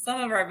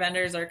some of our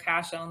vendors are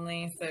cash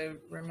only, so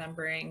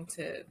remembering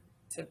to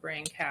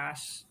bring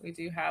cash. We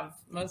do have,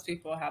 most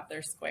people have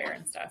their Square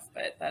and stuff,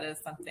 but that is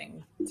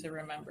something to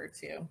remember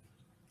too.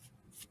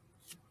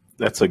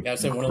 That's one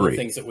of the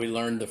things that we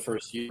learned the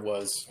first year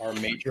was our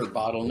major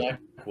bottleneck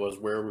was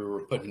where we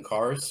were putting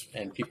cars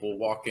and people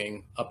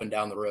walking up and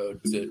down the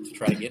road to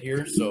try to get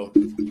here. So,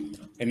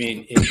 I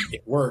mean,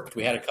 it worked.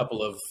 We had a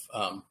couple of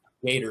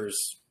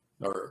gators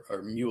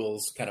or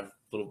mules, kind of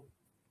little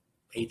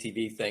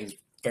ATV things,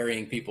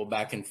 ferrying people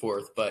back and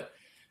forth. But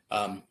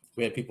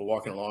we had people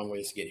walking a long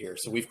ways to get here.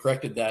 So we've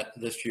corrected that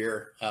this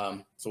year.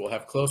 So we'll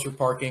have closer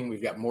parking.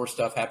 We've got more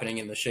stuff happening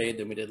in the shade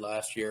than we did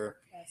last year.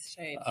 Yes,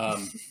 shade.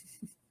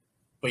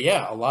 But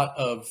yeah, a lot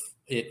of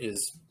it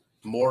is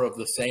more of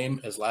the same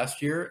as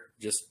last year,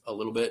 just a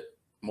little bit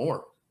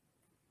more.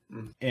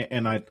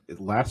 And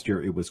last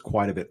year it was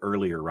quite a bit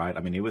earlier, right? I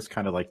mean, it was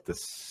kind of like the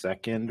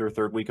second or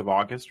third week of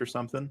August or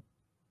something.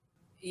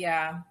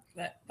 Yeah,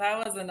 that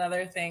was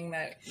another thing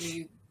that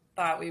we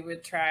thought we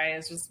would try,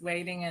 is just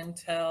waiting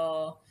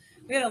until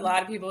we had a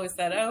lot of people who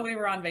said, oh, we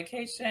were on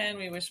vacation,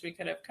 we wish we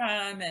could have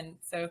come. And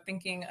so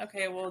thinking,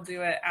 okay, we'll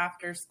do it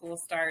after school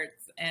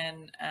starts,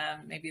 and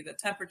maybe the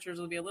temperatures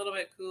will be a little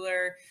bit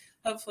cooler.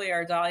 Hopefully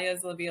our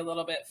dahlias will be a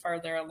little bit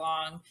further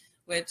along,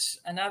 which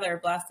another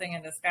blessing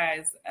in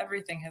disguise.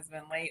 Everything has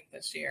been late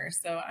this year.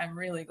 So I'm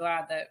really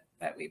glad that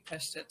we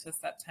pushed it to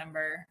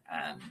September,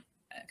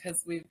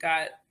 because we've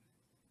got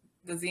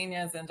the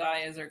zinnias and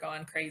dahlias are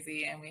going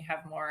crazy, and we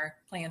have more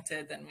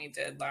planted than we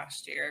did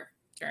last year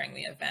during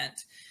the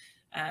event.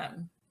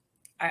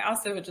 I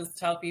also would just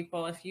tell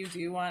people, if you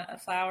do want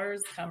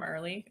flowers, come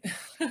early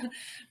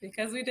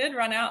because we did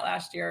run out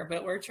last year,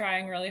 but we're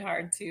trying really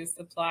hard to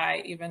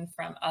supply even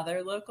from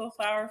other local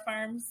flower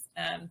farms,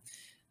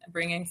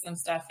 bringing some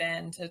stuff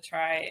in to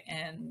try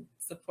and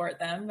support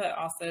them, but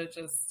also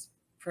just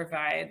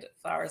provide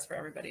flowers for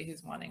everybody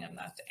who's wanting them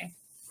that day.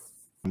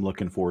 I'm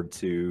looking forward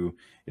to,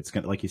 it's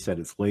going to, like you said,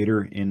 it's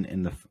later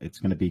it's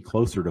going to be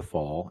closer to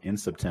fall in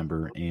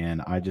September.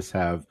 And I just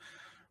have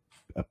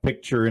a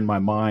picture in my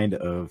mind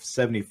of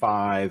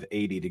 75,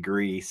 80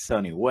 degree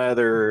sunny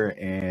weather,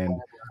 and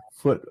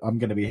people are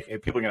going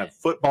to have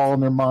football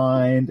in their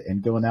mind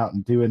and going out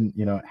and doing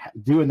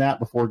that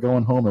before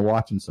going home and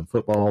watching some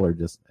football, or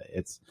just,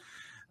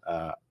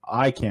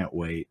 I can't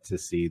wait to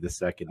see the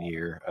second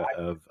year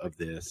of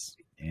this.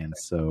 And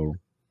so,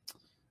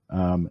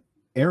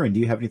 Aaron, do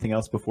you have anything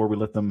else before we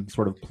let them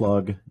sort of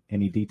plug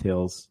any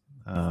details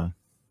about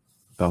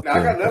I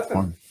got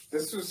nothing.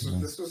 This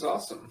was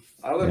awesome.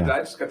 I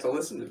just got to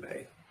listen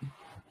today.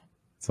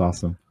 It's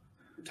awesome.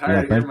 I'm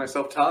tired of hearing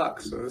myself talk,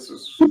 so this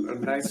was a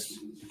nice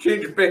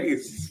change of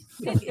pace.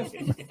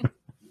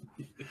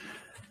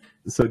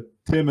 So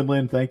Tim and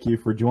Lynn, thank you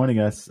for joining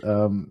us.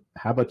 How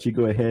about you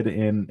go ahead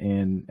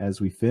and as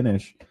we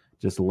finish,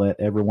 just let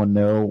everyone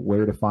know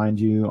where to find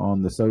you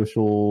on the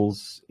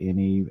socials,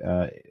 any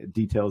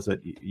details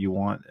that you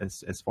want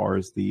as far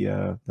as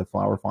the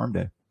Flower Farm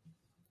Day.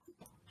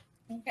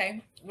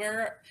 Okay,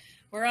 we're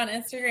on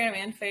Instagram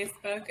and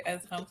Facebook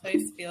as Home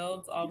Place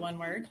Fields, all one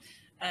word.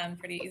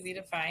 Pretty easy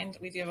to find.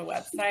 We do have a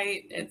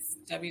website. It's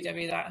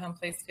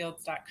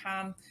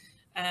www.homeplacefields.com.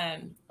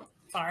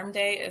 Farm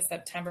Day is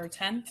September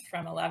 10th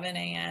from 11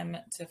 a.m.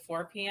 to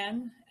 4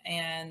 p.m.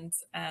 And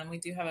we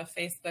do have a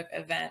Facebook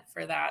event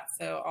for that.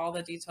 So all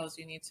the details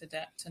you need to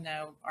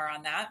know are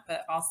on that,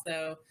 but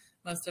also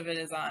most of it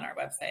is on our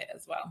website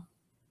as well.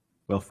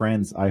 Well,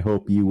 friends, I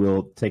hope you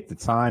will take the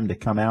time to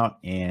come out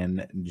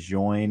and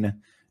join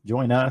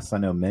us. I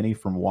know many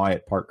from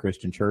Wyatt Park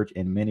Christian Church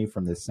and many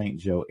from the St.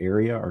 Joe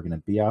area are going to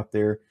be out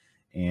there.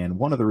 And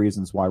one of the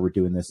reasons why we're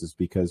doing this is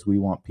because we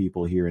want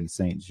people here in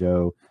St.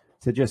 Joe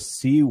to just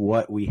see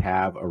what we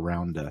have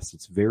around us.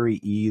 It's very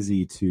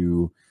easy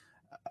to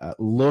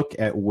look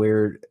at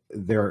where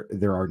there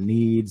are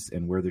needs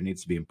and where there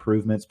needs to be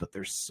improvements, but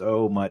there's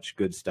so much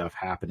good stuff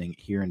happening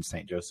here in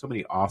St. Joe. So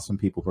many awesome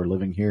people who are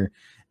living here.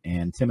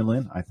 And Tim and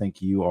Lynn, I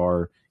think you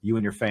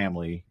and your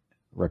family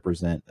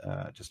represent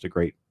just a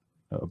great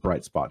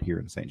bright spot here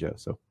in St. Joe.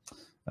 So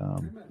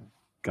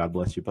God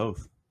bless you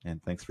both.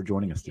 And thanks for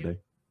joining us today.